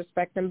 Those are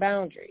respect and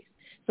boundaries.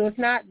 So it's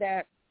not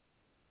that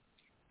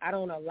I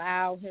don't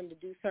allow him to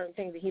do certain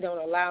things and he don't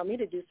allow me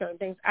to do certain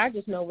things. I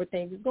just know where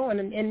things is going.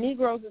 And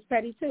Negroes is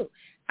petty, too.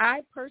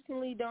 I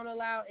personally don't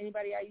allow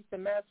anybody I used to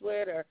mess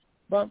with or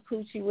bump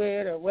coochie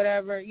with or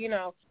whatever,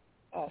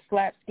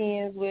 slap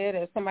skins with,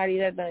 or somebody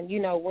that done,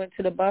 went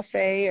to the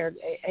buffet or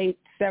ate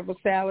several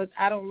salads.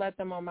 I don't let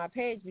them on my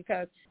page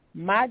because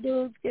my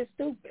dudes get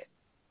stupid.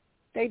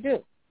 They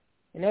do.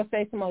 And they'll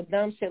say some old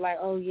dumb shit like,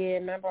 oh, yeah,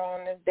 remember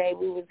on this day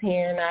we was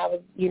here and I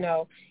was,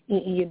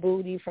 eating your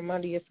booty from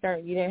under your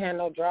skirt. You didn't have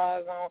no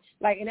drawers on.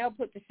 And they'll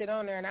put the shit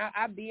on there. And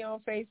I be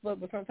on Facebook,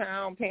 but sometimes I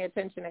don't pay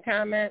attention to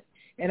comments,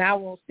 and I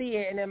won't see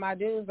it. And then my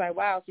dude's like,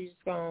 wow, so you're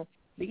just going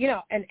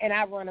to, and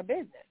I run a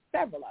business,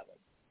 several of them.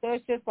 So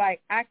it's just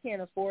like I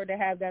can't afford to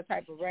have that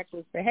type of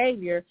reckless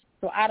behavior,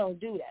 so I don't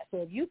do that.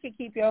 So if you can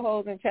keep your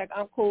hoes in check,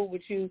 I'm cool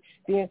with you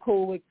being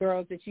cool with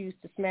girls that you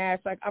used to smash.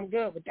 I'm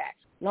good with that.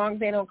 As long as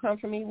they don't come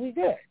for me, we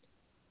good.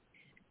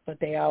 but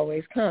they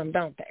always come,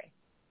 don't they?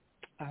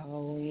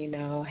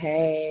 Oh,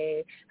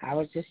 hey, I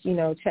was just,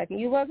 checking.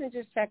 You wasn't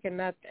just checking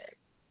nothing,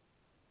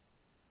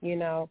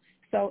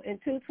 So in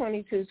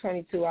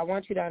 2/22/22, I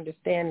want you to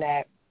understand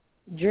that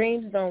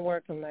dreams don't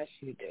work unless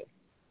you do,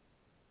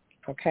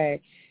 okay?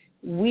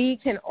 We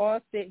can all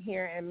sit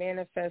here and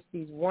manifest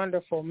these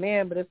wonderful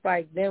men, but it's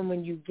like then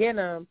when you get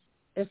them,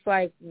 it's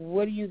like,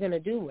 what are you going to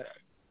do with them?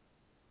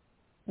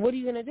 What are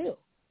you going to do?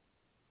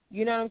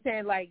 You know what I'm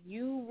saying? Like,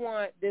 you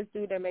want this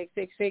dude that makes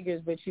 6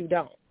 figures, but you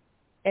don't.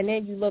 And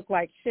then you look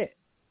like shit.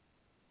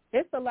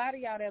 There's a lot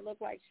of y'all that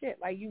look like shit.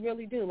 Like, you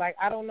really do. Like,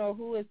 I don't know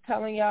who is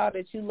telling y'all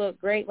that you look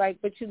great, like,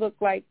 but you look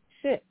like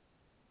shit.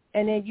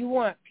 And then you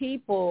want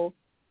people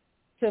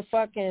to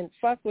fucking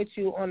fuck with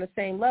you on the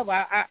same level.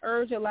 I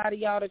urge a lot of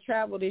y'all to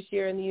travel this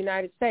year in the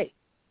United States.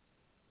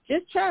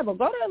 Just travel.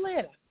 Go to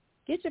Atlanta.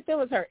 Get your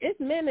feelings hurt. It's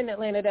men in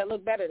Atlanta that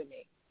look better than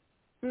me.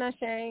 I'm not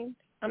ashamed.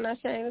 I'm not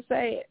ashamed to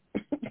say it.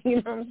 You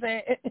know what I'm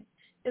saying?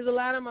 There's a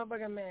lot of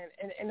motherfucking men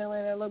in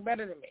Atlanta that look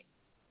better than me.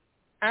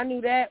 I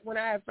knew that when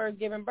I had first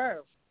given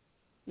birth.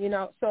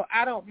 So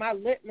my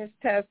litmus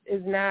test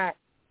is not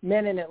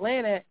men in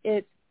Atlanta.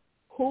 It's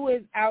who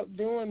is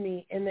outdoing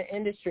me in the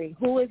industry,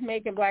 who is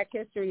making Black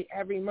history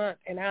every month,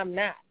 and I'm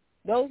not.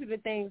 Those are the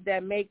things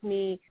that make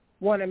me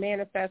want to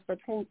manifest for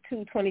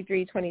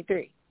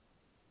 2/23/23.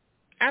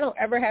 I don't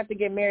ever have to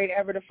get married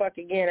ever to fuck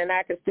again, and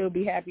I could still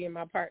be happy in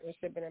my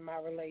partnership and in my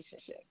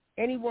relationship.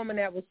 Any woman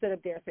that would sit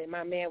up there and say,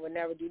 my man would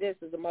never do this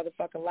is a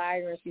motherfucking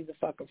liar, and she's a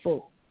fucking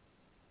fool.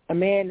 A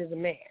man is a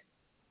man,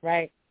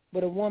 right?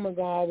 But a woman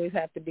going to always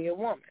have to be a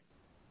woman,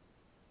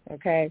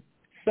 okay?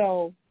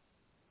 So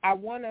I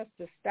want us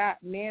to stop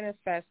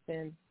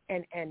manifesting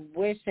and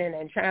wishing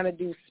and trying to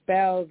do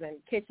spells and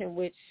kitchen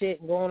witch shit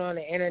and going on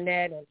the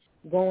internet and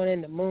going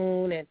in the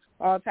moon and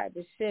all type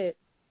of shit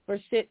for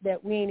shit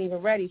that we ain't even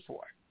ready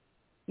for.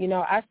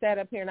 I sat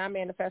up here and I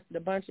manifested a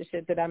bunch of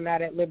shit that I'm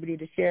not at liberty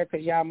to share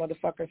because y'all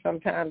motherfuckers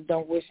sometimes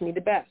don't wish me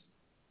the best.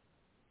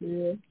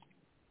 Yeah.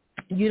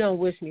 You don't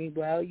wish me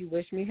well. You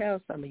wish me hell,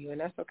 some of you,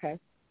 and that's okay.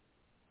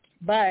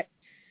 But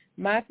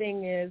my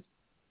thing is,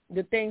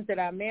 the things that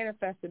I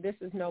manifested, this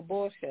is no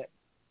bullshit.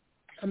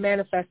 I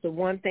manifested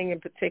one thing in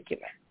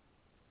particular,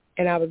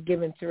 and I was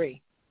given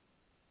 3.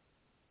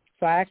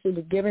 So I actually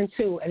was given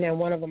 2, and then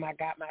one of them I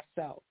got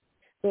myself.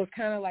 So it's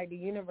kind of like the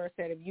universe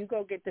said, if you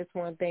go get this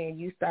one thing and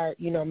you start,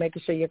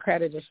 making sure your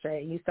credit is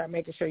straight, and you start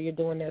making sure you're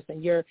doing this,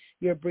 and you're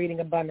breeding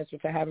abundance,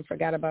 which I haven't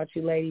forgot about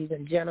you ladies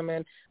and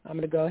gentlemen, I'm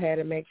going to go ahead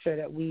and make sure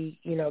that we,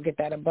 get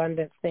that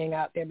abundance thing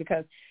out there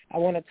because I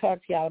want to talk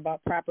to y'all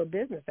about proper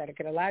business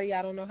etiquette. A lot of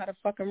y'all don't know how to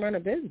fucking run a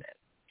business.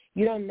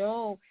 You don't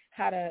know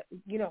how to,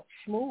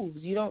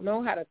 schmooze. You don't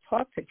know how to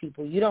talk to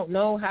people. You don't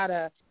know how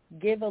to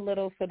give a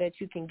little so that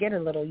you can get a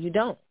little. You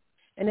don't.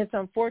 And it's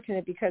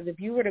unfortunate because if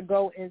you were to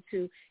go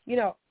into,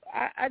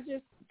 I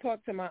just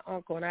talked to my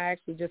uncle, and I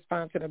actually just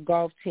sponsored a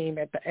golf team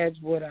at the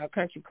Edgewood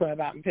Country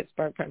Club out in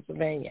Pittsburgh,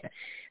 Pennsylvania.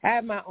 I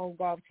have my own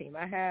golf team.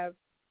 I have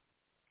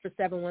for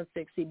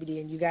 716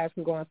 CBD, and you guys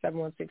can go on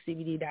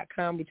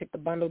 716CBD.com. We took the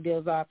bundle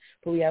deals off,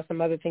 but we have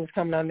some other things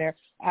coming on there.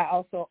 I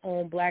also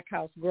own Black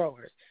House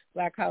Growers.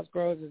 Black House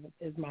Growers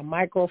is my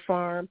micro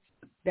farm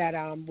that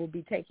will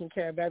be taking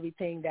care of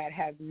everything that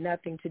has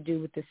nothing to do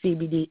with the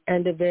CBD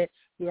end of it.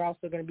 We're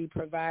also going to be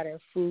providing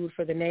food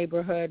for the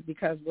neighborhood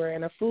because we're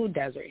in a food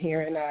desert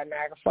here in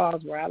Niagara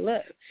Falls where I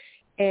live.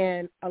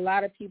 And a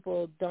lot of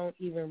people don't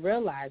even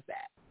realize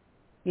that.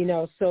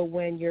 So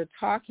when you're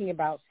talking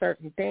about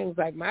certain things,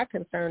 like my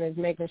concern is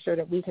making sure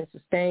that we can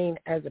sustain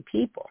as a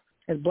people,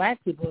 as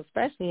Black people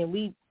especially, and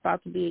we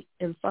about to be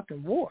in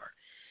fucking war.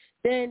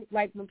 Then,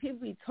 like, when people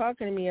be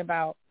talking to me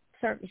about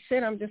certain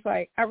shit, I'm just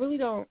like, I really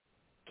don't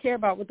care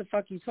about what the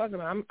fuck you talking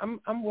about.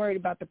 I'm worried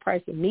about the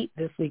price of meat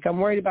this week. I'm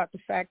worried about the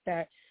fact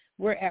that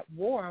we're at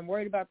war. I'm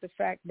worried about the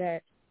fact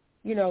that,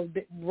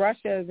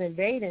 Russia is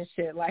invading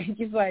shit. Like,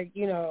 it's like,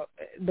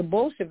 the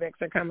Bolsheviks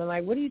are coming.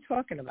 Like, what are you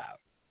talking about?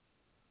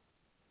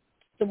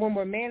 So when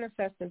we're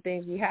manifesting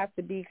things, we have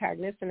to be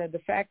cognizant of the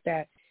fact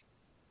that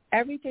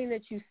everything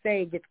that you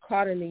say gets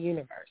caught in the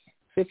universe.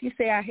 So if you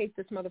say, I hate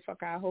this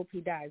motherfucker, I hope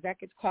he dies, that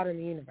gets caught in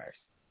the universe.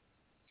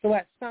 So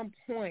at some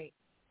point,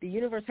 the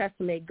universe has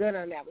to make good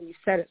on that when you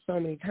said it so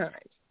many times.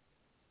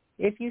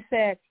 If you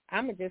said,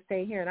 I'm going to just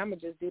stay here and I'm going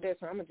to just do this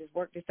or I'm going to just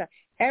work this out,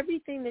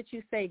 everything that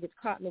you say gets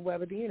caught in the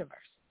web of the universe.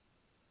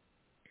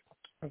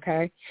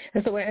 Okay?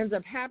 And so what ends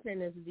up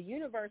happening is the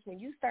universe, when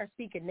you start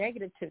speaking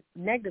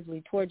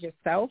negatively towards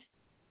yourself,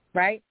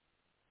 right?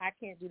 I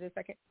can't do this.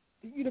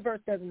 The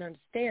universe doesn't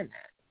understand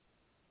that.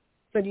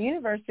 So the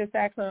universe just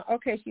acts on,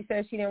 okay, she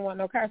said she didn't want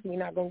no car, so we're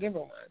not going to give her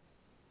one.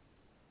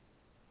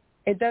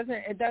 It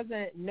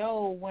doesn't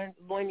know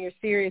when you're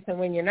serious and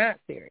when you're not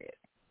serious.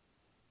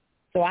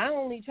 So I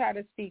only try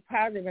to speak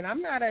positive, and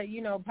I'm not a,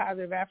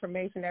 positive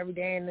affirmation every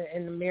day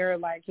in the mirror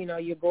like,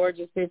 you're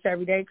gorgeous bitch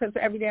every day, because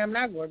every day I'm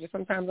not gorgeous.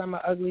 Sometimes I'm an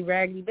ugly,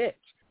 raggedy bitch,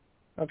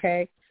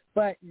 okay?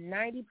 But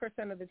 90%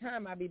 of the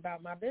time I be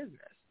about my business.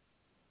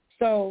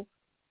 So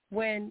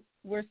when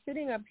we're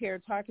sitting up here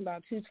talking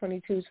about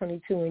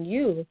 2/22/22 and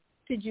you,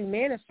 did you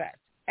manifest?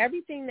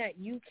 everything that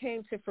you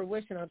came to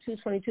fruition on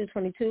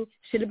 2/22/22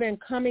 should have been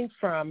coming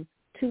from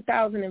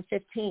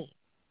 2015.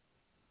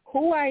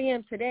 Who I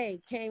am today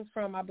came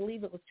from, I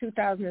believe it was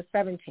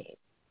 2017,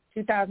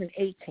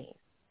 2018,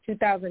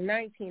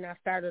 2019, I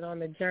started on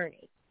the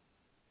journey.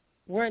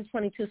 We're in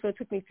 22, so it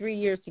took me 3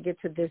 years to get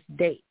to this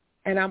date.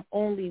 And I'm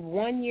only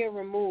 1 year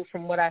removed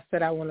from what I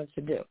said I wanted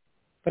to do.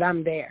 But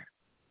I'm there.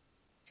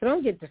 So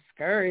don't get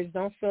discouraged.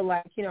 Don't feel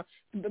like,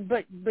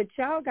 but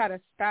y'all got to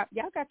stop.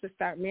 Y'all got to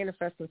start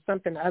manifesting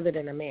something other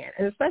than a man,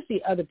 and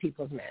especially other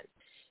people's men.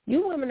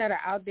 You women that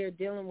are out there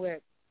dealing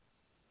with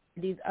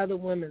these other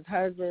women's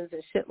husbands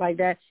and shit like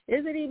that,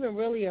 is it even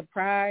really a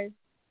prize?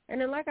 And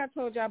then like I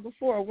told y'all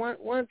before,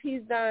 once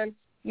he's done,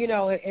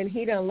 and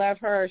he done left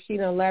her or she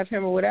done left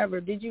him or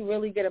whatever, did you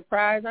really get a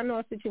prize? I know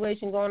a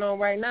situation going on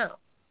right now.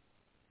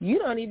 You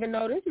don't even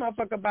know this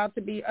motherfucker about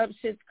to be up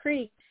shit's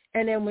creek.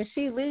 And then when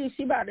she leaves,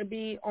 she about to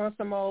be on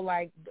some old,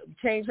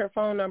 change her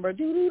phone number,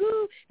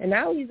 doo-doo-doo, and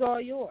now he's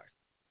all yours.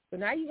 So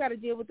now you got to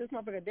deal with this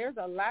motherfucker. There's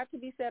a lot to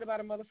be said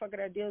about a motherfucker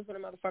that deals with a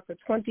motherfucker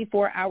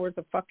 24 hours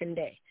a fucking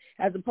day,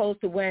 as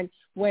opposed to when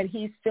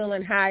he's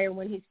feeling high or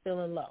when he's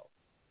feeling low.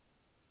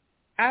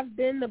 I've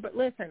been that's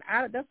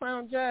why I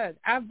don't judge.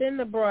 I've been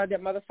the broad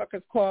that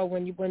motherfuckers call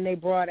when they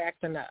broad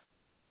acting up.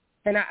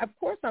 And of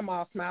course I'm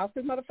all smiles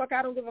because, motherfucker,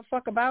 I don't give a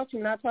fuck about you,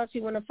 and I talk to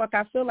you when the fuck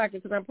I feel like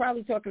it because I'm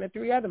probably talking to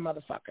 3 other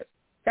motherfuckers.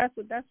 That's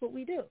what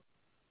we do.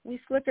 We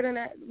slicker than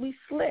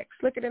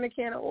a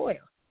can of oil.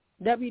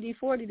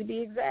 WD-40 to be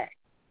exact.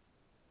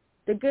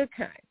 The good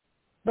kind.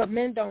 But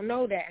men don't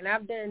know that. And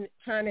I've been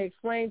trying to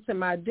explain to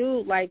my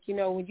dude,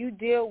 when you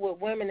deal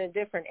with women in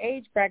different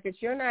age brackets,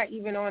 you're not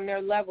even on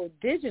their level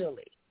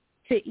digitally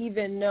to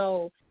even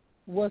know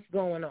what's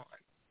going on.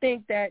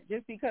 Think that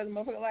just because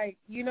motherfucker,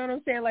 you know what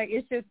I'm saying?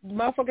 It's just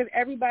motherfuckers,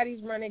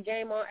 everybody's running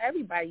game on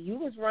everybody. You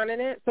was running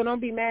it, so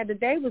don't be mad that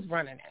they was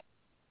running it.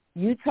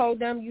 You told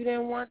them you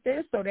didn't want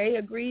this, so they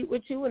agreed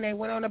with you and they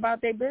went on about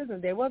their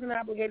business. They wasn't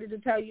obligated to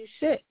tell you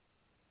shit.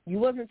 You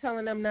wasn't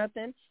telling them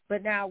nothing.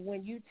 But now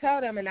when you tell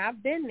them, and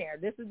I've been there,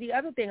 this is the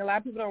other thing a lot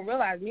of people don't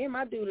realize, me and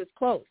my dude is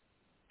close.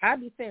 I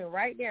be sitting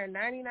right there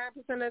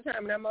 99% of the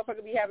time, and that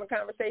motherfucker be having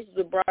conversations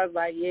with bras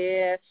like,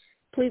 yeah,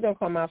 please don't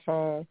call my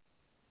phone.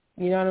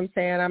 You know what I'm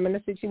saying? I'm in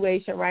a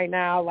situation right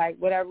now,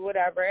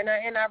 whatever, and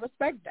I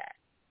respect that.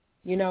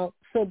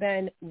 So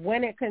then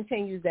when it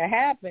continues to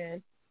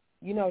happen,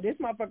 this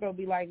motherfucker will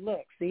be like,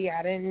 look, see,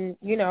 I didn't,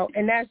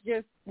 and that's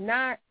just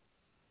not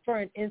for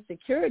an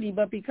insecurity,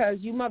 but because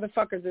you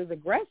motherfuckers is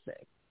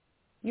aggressive.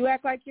 You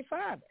act like your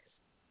fathers.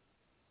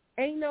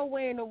 Ain't no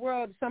way in the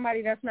world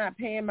somebody that's not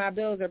paying my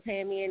bills or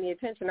paying me any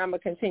attention I'm going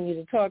to continue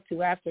to talk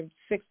to after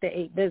 6 to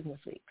 8 business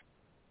weeks.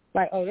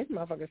 Oh, this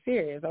motherfucker's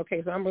serious.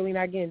 Okay, so I'm really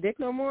not getting dick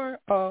no more?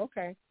 Oh,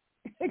 okay.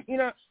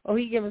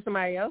 He giving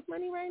somebody else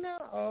money right now?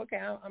 Oh, okay,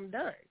 I'm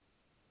done.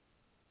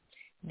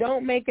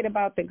 Don't make it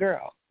about the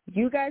girl.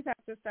 You guys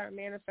have to start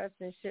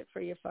manifesting shit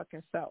for your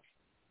fucking self.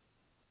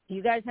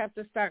 You guys have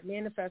to start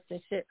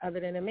manifesting shit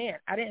other than a man.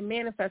 I didn't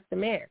manifest a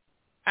man.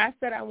 I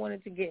said I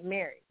wanted to get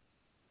married.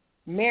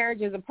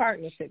 Marriage is a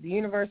partnership. The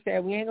universe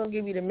said, we ain't going to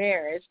give you the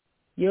marriage.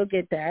 You'll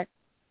get that.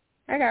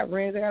 I got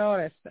rings. I got all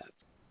that stuff.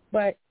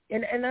 But,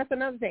 and that's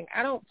another thing.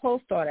 I don't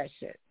post all that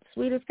shit.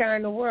 Sweetest guy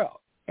in the world.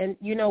 And,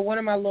 one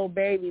of my little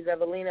babies,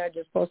 Evelina, I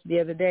just posted the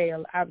other day,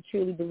 I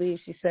truly believe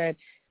she said,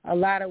 a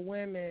lot of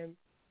women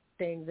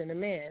things in a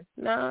man.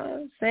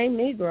 No, same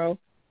Negro.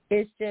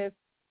 It's just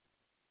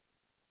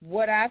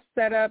what I've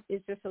set up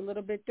is just a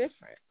little bit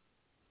different.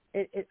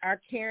 Our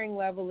caring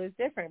level is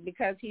different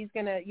because he's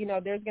going to,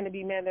 there's going to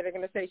be men that are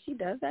going to say, she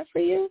does that for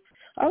you?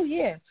 Oh,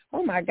 yeah.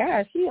 Oh, my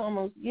gosh. She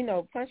almost,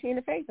 punched me in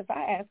the face if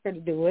I asked her to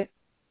do it.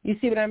 You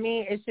see what I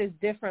mean? It's just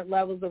different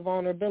levels of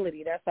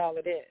vulnerability. That's all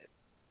it is.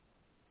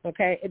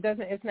 Okay?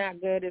 It's not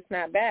good. It's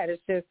not bad.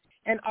 It's just,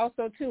 and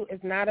also, too,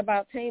 it's not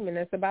about taming.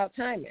 It's about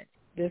timing.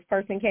 This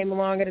person came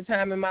along at a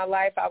time in my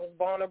life. I was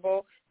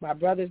vulnerable. My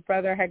brother's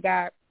brother had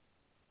got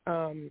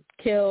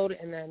killed,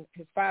 and then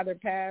his father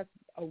passed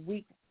a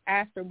week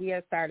after we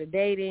had started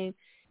dating.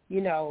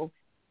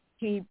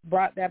 He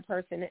brought that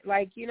person,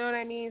 you know what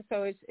I mean?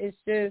 So it's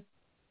just,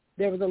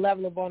 there was a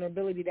level of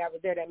vulnerability that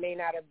was there that may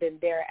not have been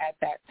there at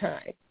that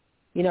time.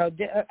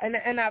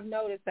 And I've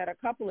noticed that a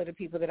couple of the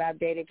people that I've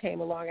dated came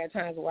along at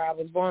times where I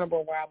was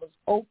vulnerable, where I was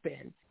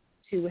open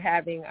to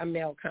having a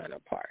male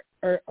counterpart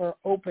or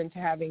open to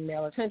having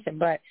male attention.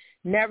 But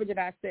never did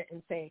I sit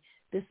and say,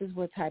 this is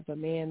what type of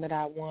man that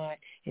I want,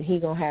 and he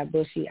going to have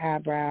bushy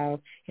eyebrows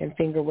and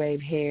finger wave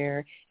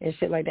hair and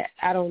shit like that.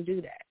 I don't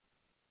do that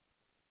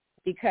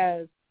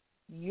because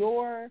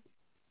your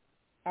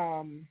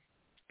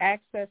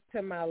access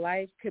to my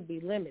life could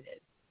be limited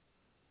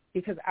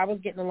because I was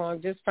getting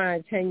along just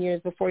fine 10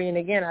 years before you. And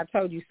again, I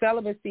told you,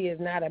 celibacy is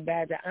not a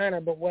badge of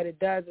honor, but what it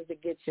does is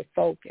it gets you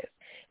focused.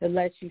 It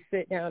lets you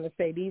sit down and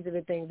say, these are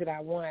the things that I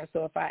want.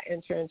 So if I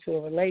enter into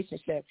a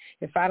relationship,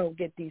 if I don't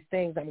get these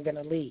things, I'm going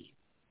to leave.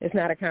 It's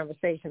not a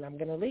conversation. I'm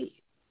going to leave.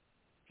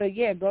 So,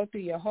 yeah, go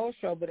through your whole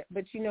show. But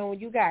when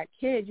you got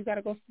kids, you got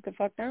to go sit the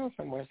fuck down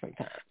somewhere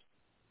sometimes.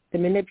 the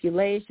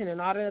manipulation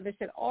and all the other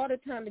shit, all the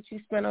time that you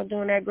spent on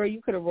doing that, girl,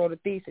 you could have wrote a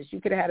thesis. You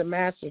could have had a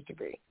master's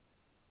degree.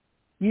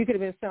 You could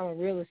have been selling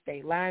real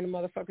estate, lying to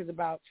motherfuckers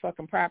about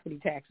fucking property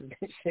taxes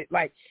and shit.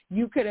 Like,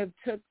 you could have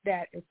took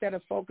that instead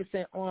of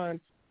focusing on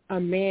a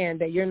man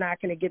that you're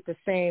not going to get the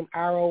same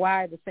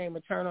ROI, the same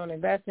return on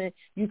investment.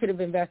 You could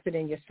have invested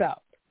in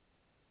yourself.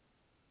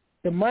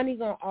 The money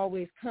going to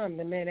always come.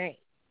 The men ain't.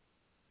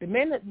 The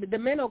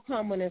men will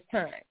come when it's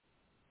time.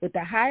 But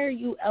the higher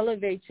you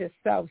elevate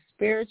yourself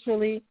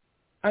spiritually,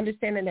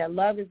 understanding that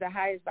love is the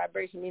highest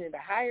vibration, meaning the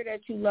higher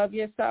that you love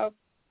yourself,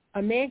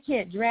 a man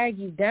can't drag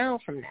you down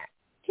from that.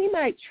 He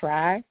might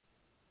try,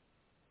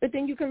 but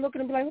then you can look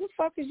at him and be like, who the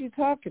fuck is you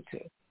talking to?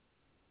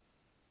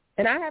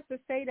 And I have to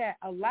say that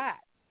a lot.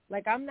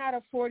 Like, I'm not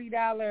a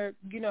 $40,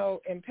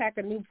 and pack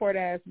a Newport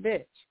ass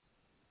bitch.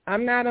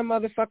 I'm not a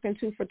motherfucking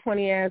 2 for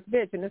 $20 ass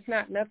bitch, and it's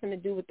not nothing to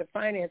do with the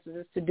finances.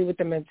 It's to do with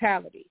the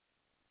mentality.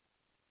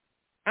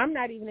 I'm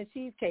not even a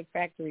Cheesecake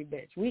Factory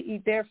bitch. We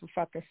eat there for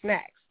fucking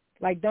snacks.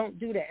 Like, don't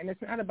do that. And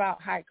it's not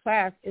about high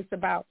class. It's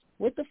about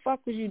what the fuck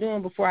was you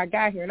doing before I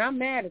got here? And I'm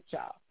mad at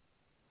y'all.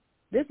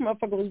 This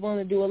motherfucker was willing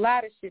to do a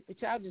lot of shit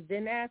that y'all just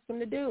didn't ask him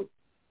to do.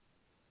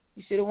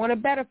 You should have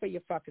wanted better for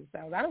your fucking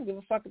selves. I don't give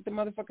a fuck if the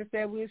motherfucker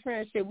said we was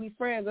friends. Shit, we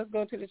friends. Let's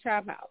go to the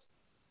chop house.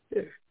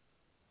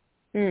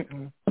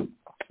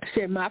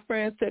 Shit, my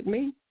friends took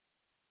me.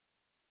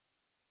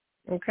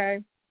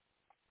 Okay?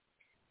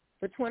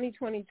 For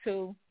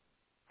 2022,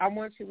 I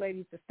want you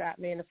ladies to stop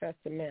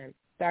manifesting men.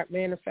 Start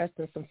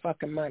manifesting some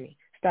fucking money.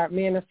 Start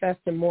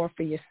manifesting more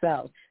for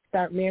yourself.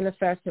 Start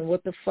manifesting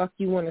what the fuck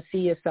you want to see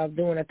yourself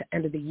doing at the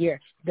end of the year.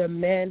 The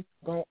men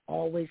going to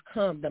always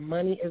come. The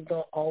money is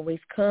going to always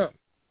come.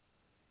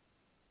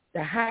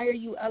 The higher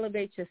you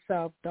elevate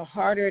yourself, the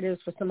harder it is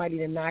for somebody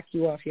to knock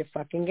you off your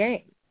fucking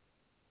game.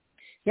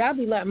 Y'all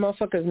be letting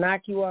motherfuckers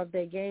knock you off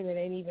their game that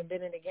ain't even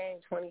been in the game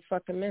 20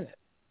 fucking minutes.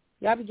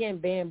 Y'all be getting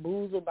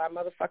bamboozled by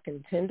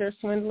motherfucking Tinder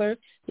swindlers.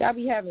 Y'all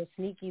be having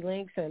sneaky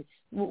links, and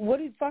what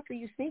the fuck are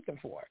you sneaking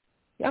for?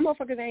 Y'all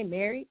motherfuckers ain't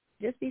married.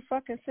 Just be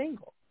fucking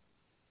single.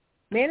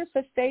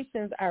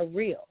 Manifestations are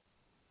real.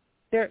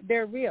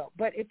 They're real.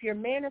 But if you're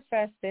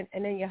manifesting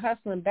and then you're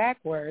hustling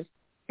backwards,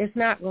 it's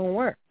not going to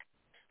work.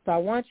 So I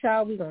want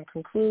y'all, we're going to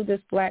conclude this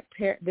Black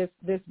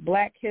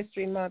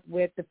History Month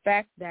with the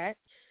fact that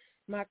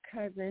my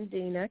cousin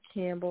Dina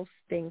Campbell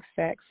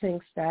Stinksack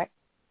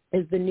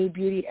is the new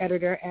beauty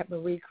editor at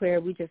Marie Claire.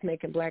 We just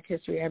making Black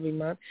History every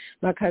month.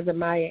 My cousin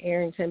Maya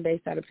Arrington,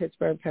 based out of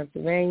Pittsburgh,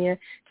 Pennsylvania,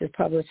 just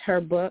published her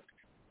book,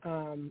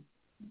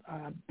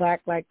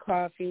 Black Like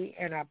Coffee,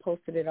 and I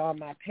posted it on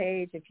my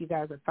page. If you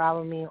guys are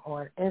following me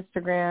on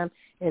Instagram,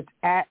 it's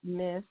at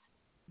miss.d.scott.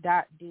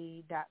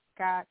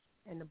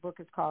 And the book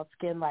is called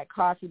Skin Like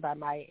Coffee by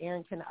Maya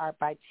Arrington, art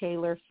by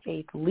Taylor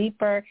Faith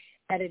Leaper,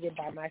 edited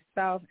by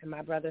myself and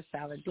my brother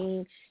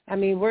Saladin. I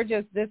mean,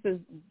 this is,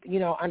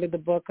 under the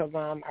book of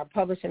our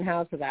publishing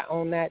house, because I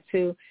own that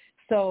too.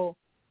 So,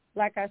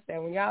 like I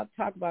said, when y'all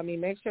talk about me,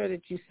 make sure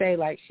that you say,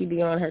 like, she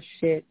be on her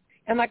shit.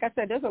 And like I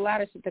said, there's a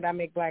lot of shit that I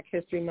make Black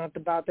History Month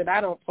about that I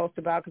don't post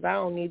about because I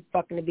don't need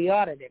fucking to be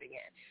audited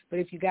again. But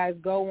if you guys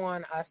go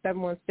on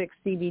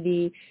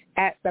 716CBD,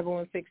 at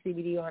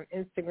 716CBD on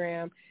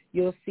Instagram,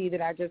 you'll see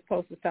that I just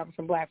posted something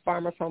from Black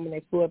Farmers Home, and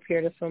they flew up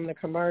here to film the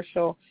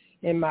commercial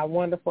in my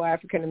wonderful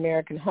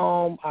African-American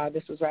home.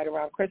 This was right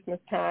around Christmas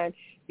time.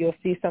 You'll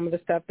see some of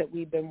the stuff that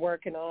we've been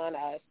working on,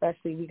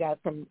 especially we got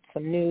some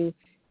new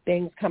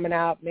things coming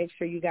out. Make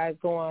sure you guys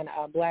go on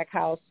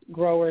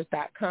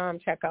blackhousegrowers.com.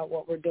 Check out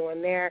what we're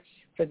doing there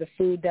for the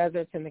food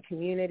deserts in the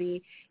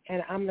community.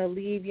 And I'm going to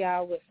leave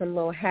y'all with some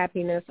little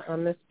happiness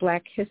on this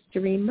Black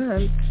History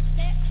Month.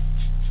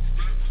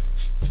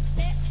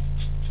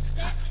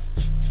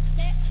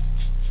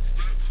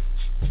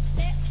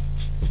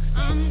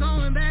 I'm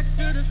going back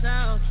to the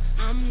south.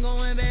 I'm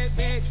going back,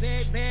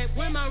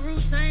 where my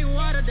roots ain't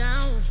watered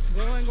down.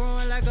 Growing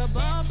like a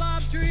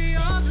baobab tree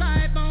of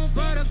life on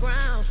fertile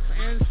ground.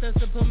 My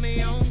ancestors put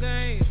me on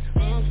game.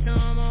 On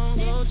time, on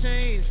gold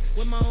chains,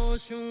 with my old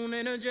shoon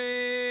in a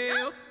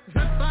jail.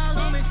 Just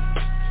follow me.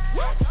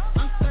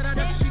 I'm good at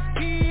the she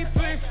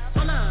fresh.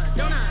 Hola,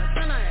 Jonah,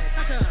 Sala,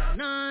 Kata,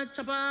 Na,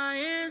 Chapa,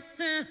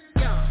 Instant.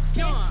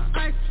 Yo,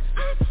 ice,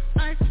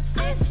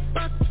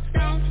 bust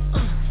down.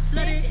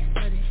 Let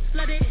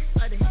it,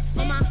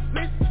 on my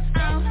wrist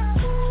out.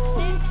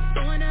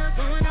 Going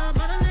up,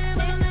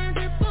 motherland,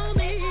 drip for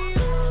me.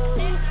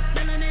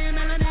 Melanin,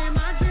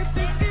 my drip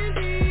is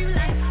deep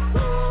like.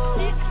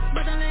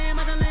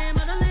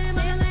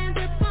 Motherland,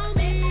 drip for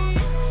me.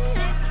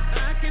 I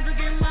can't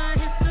forget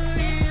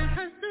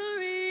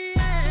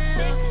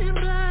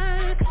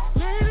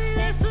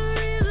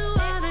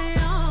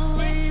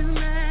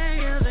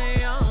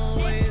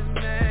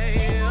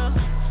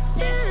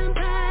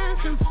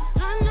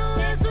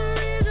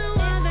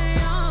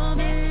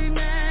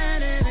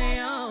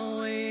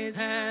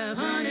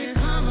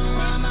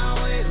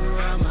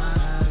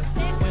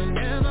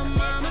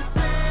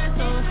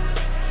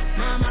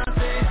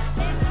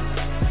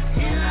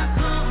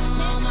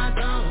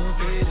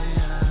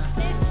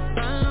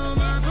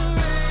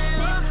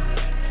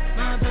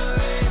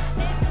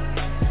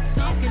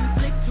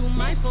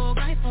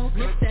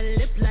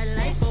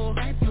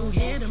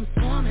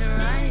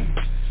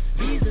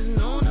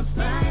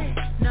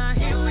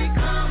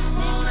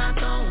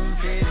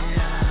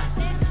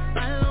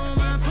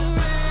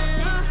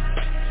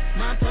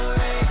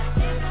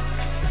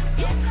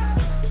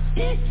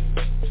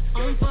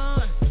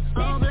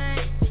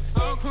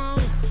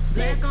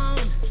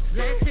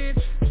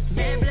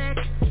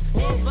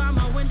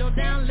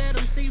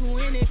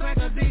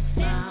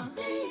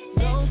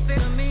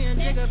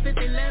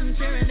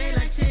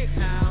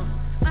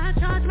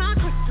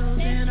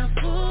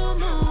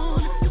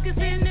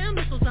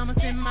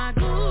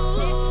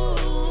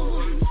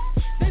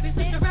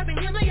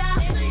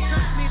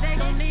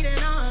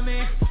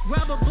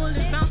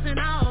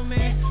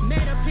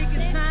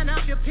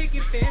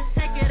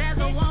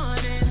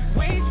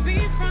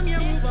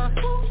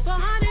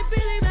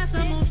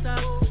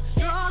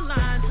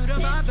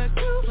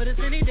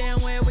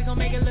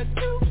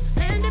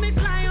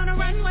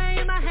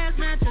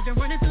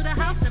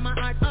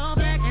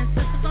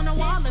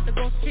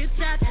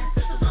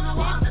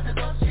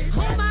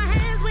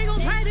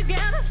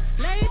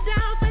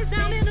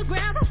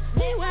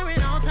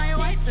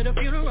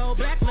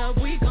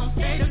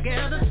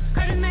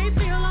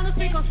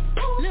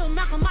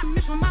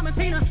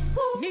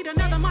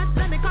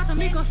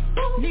Mika.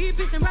 Need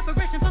peace and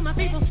reparation for my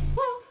people.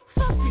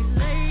 Fuck these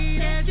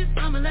ladies, just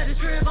I'ma let it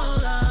dribble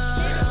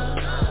up.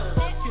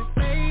 Just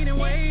fading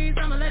ways,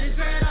 I'ma let it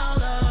dread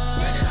all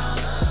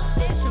up.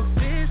 Show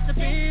fist up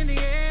in the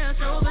air,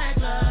 show black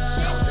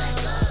love.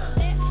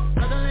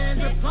 Motherland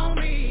drip on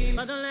me,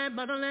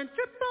 motherland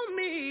drip on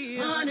me.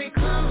 Honey,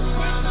 come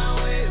around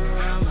my way,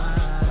 around my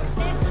eyes.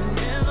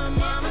 Whenever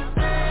mama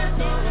says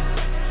so,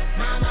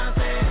 mama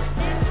says,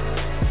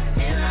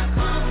 here I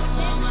come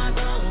on my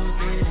gold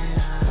city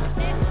eyes.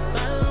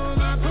 Follow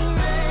my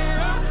parade,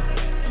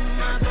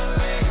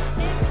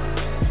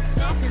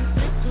 talking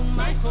slick to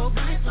my folk,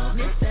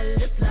 lips that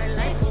lips like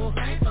lipo.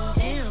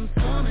 Yeah, I'm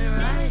swarming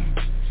right,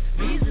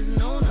 reasons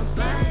known to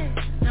bite.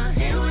 Now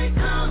here we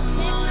come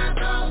on our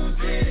gold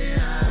city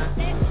eyes.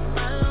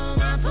 Follow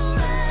my parade.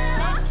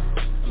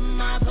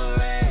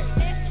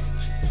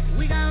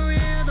 We got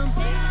rhythm,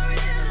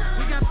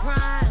 we got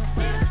pride.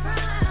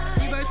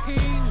 We birth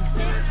kings,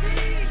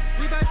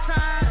 we birth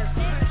tribes.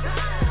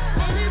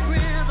 Holy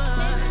river,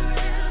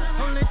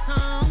 holy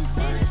tongue,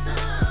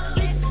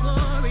 speak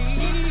glory,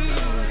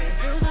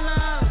 feel the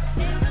love.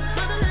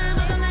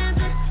 Motherland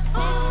drip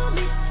on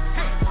me.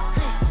 Hey,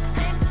 hey,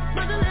 hey.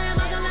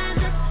 Motherland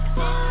drip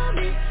on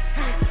me.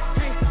 Hey,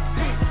 hey,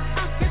 hey. I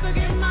can't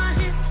forget my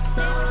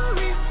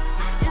history.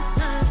 It's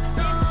my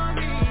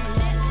story.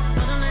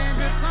 Motherland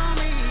drip on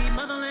me.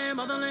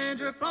 Motherland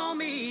drip on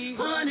me.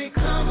 Honey,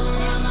 come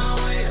around my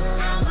way,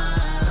 around my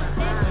eyes.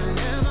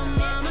 Whenever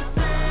mama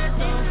says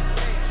so,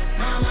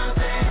 mama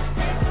says,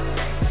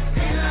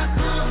 here I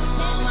come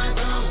on my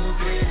gold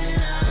city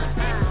eyes.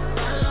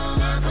 Follow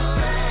my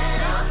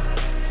parade.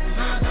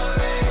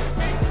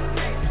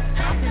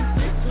 Talking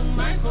slick to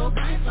my folk,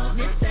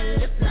 lips that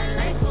lips like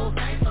lipo.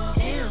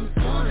 Yeah, I'm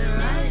swarming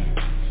right,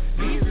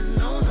 reasons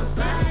known to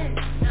bite.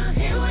 Now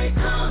here we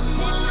come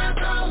on my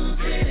gold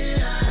city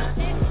eyes.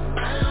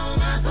 Follow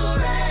my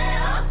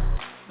parade,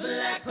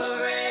 black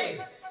parade.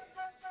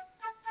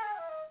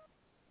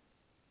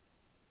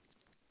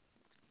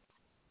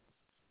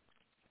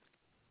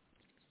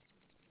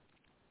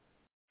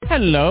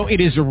 Hello, it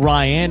is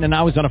Ryan, and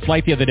I was on a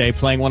flight the other day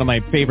playing one of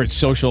my favorite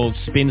social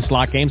spin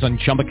slot games on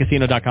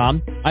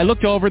ChumbaCasino.com. I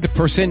looked over at the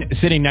person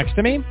sitting next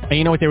to me, and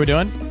you know what they were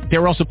doing? They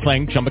were also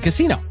playing Chumba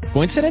Casino.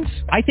 Coincidence?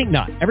 I think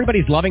not.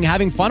 Everybody's loving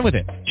having fun with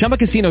it. Chumba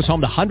Casino is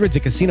home to hundreds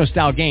of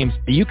casino-style games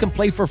that you can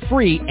play for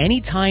free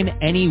anytime,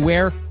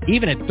 anywhere,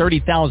 even at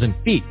 30,000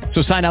 feet.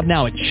 So sign up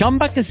now at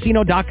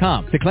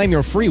ChumbaCasino.com to claim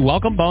your free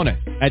welcome bonus.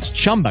 That's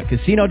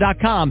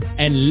ChumbaCasino.com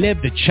and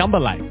live the Chumba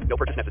life. No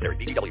purchase necessary.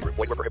 VGW. Void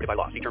where prohibited by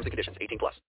law. See terms and conditions. 18+.